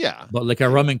 Yeah, but like a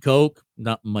rum and Coke,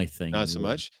 not my thing. Not so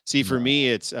much. See, for me,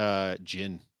 it's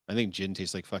gin. I think gin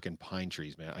tastes like fucking pine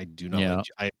trees, man. I do not like.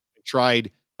 I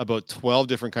tried about 12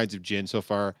 different kinds of gin so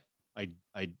far. I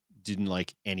didn't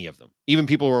like any of them. Even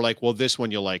people were like, "Well, this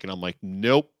one you'll like," and I'm like,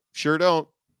 "Nope, sure don't."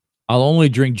 I'll only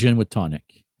drink gin with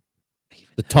tonic.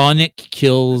 The tonic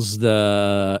kills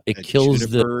the. It kills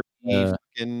the.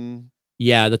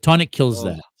 Yeah, the tonic kills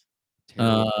that.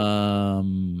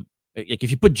 Like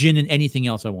if you put gin in anything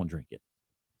else, I won't drink it.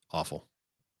 Awful.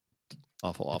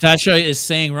 Tasha is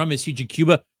saying rum is huge in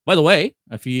Cuba. By the way,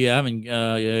 if you haven't,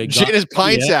 gin is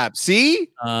pine sap. See,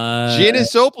 gin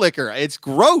is soap liquor. It's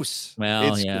gross.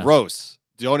 Well, it's gross.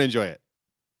 Don't enjoy it.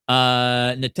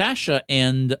 Natasha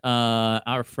and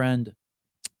our friend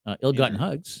Ill-Gotten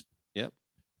Hugs. Yep,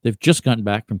 they've just gotten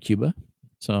back from Cuba.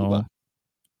 So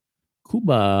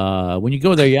Cuba. When you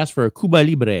go there, you ask for a Cuba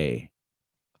Libre,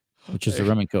 which is a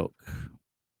rum and Coke.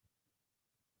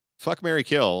 Fuck, marry,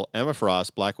 kill, Emma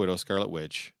Frost, Black Widow, Scarlet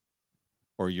Witch,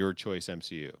 or your choice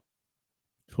MCU.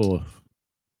 Cool.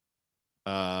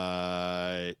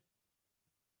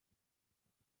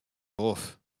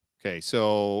 Okay,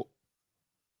 so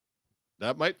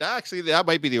that might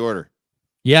be the order.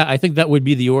 Yeah, I think that would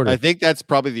be the order. I think that's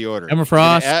probably the order. Emma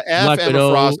Frost, Black Widow.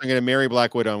 Emma Frost. I'm going to marry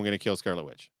Black Widow. I'm going to kill Scarlet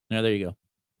Witch. Yeah, there you go.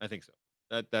 I think so.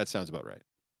 That sounds about right.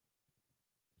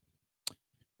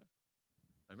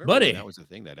 I remember buddy, that was the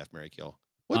thing, that F, marry, kill.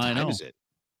 What time is it?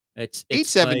 It's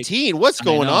 8:17. Like, what's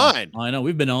going on? I know.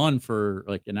 We've been on for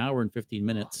like an hour and 15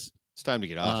 minutes. It's time to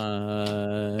get off.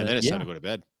 And then it's time to go to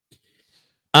bed.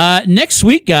 Next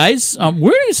week, guys,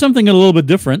 we're doing something a little bit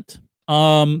different.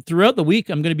 Throughout the week,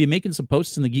 I'm going to be making some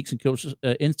posts in the Geeks and Coaches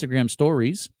Instagram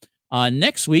stories.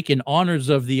 Next week, in honors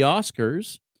of the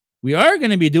Oscars, we are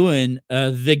going to be doing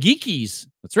the Geekies.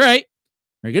 That's right.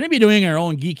 We're going to be doing our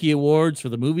own Geeky Awards for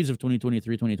the movies of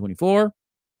 2023, 2024.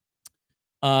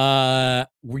 Where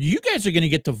you guys are going to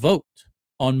get to vote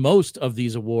on most of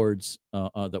these awards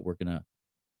that we're going to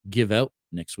give out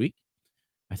next week.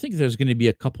 I think there's going to be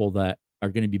a couple that are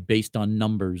going to be based on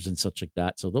numbers and such like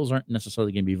that. So those aren't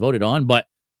necessarily going to be voted on, but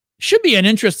should be an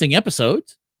interesting episode.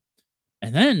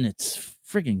 And then it's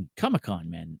frigging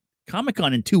Comic-Con, man.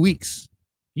 Comic-Con in 2 weeks.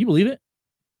 Can you believe it?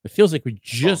 It feels like we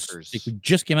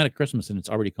just came out of Christmas and it's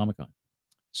already Comic-Con.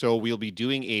 So we'll be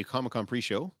doing a Comic-Con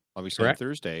pre-show, obviously on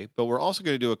Thursday, but we're also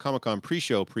going to do a Comic-Con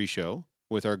pre-show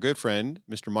with our good friend,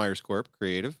 Mr. Myers Corp,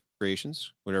 Creative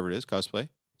Creations, whatever it is, cosplay.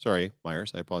 Sorry,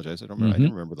 Myers. I apologize. I don't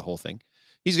remember the whole thing.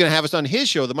 He's going to have us on his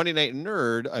show, the Monday Night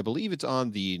Nerd. I believe it's on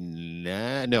the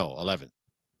 11th.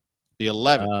 The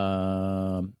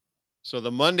 11th. So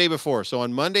the Monday before. So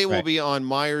on Monday we'll be on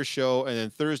Myers' show, and then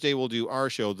Thursday we'll do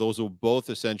our show. Those will both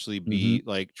essentially be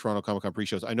like Toronto Comic-Con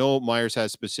pre-shows. I know Myers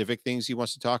has specific things he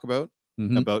wants to talk about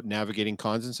navigating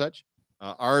cons and such.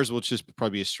 Ours will just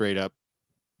probably be a straight up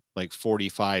like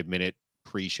 45-minute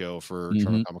pre-show for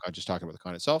Toronto Comic-Con, just talking about the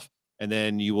con itself. And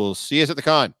then you will see us at the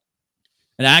con.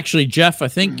 And actually, Geoff, I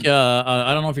think,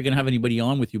 I don't know if you're going to have anybody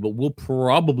on with you, but we'll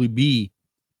probably be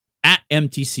at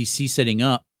MTCC setting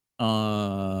up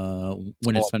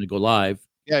when it's time to go live.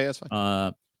 Yeah, that's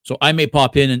fine. So I may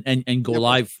pop in and go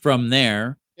live from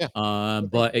there. Yeah.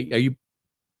 But are you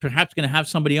perhaps going to have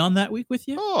somebody on that week with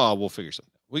you? Oh, we'll figure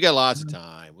something out. We got lots of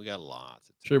time.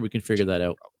 Sure, we can figure that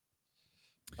out.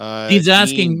 He's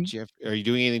asking, Geoff, are you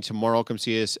doing anything tomorrow? Come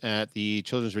see us at the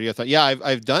Children's Radiothon. Yeah,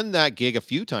 I've done that gig a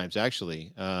few times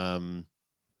actually.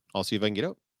 I'll see if I can get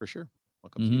out for sure. I'll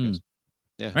come see you guys.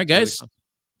 Yeah. All right, guys.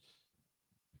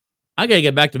 I gotta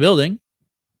get back to building.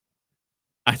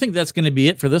 I think that's going to be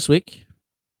it for this week.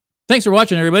 Thanks for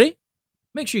watching, everybody.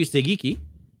 Make sure you stay geeky.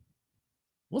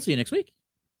 We'll see you next week.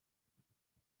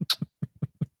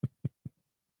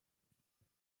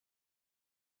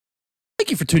 Thank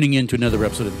you for tuning in to another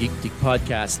episode of Geek Boutique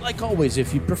Podcast. Like always,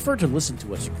 if you prefer to listen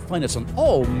to us, you can find us on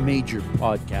all major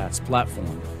podcast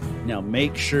platforms. Now,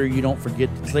 make sure you don't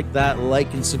forget to click that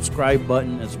like and subscribe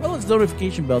button, as well as the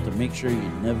notification bell to make sure you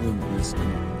never miss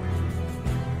anything.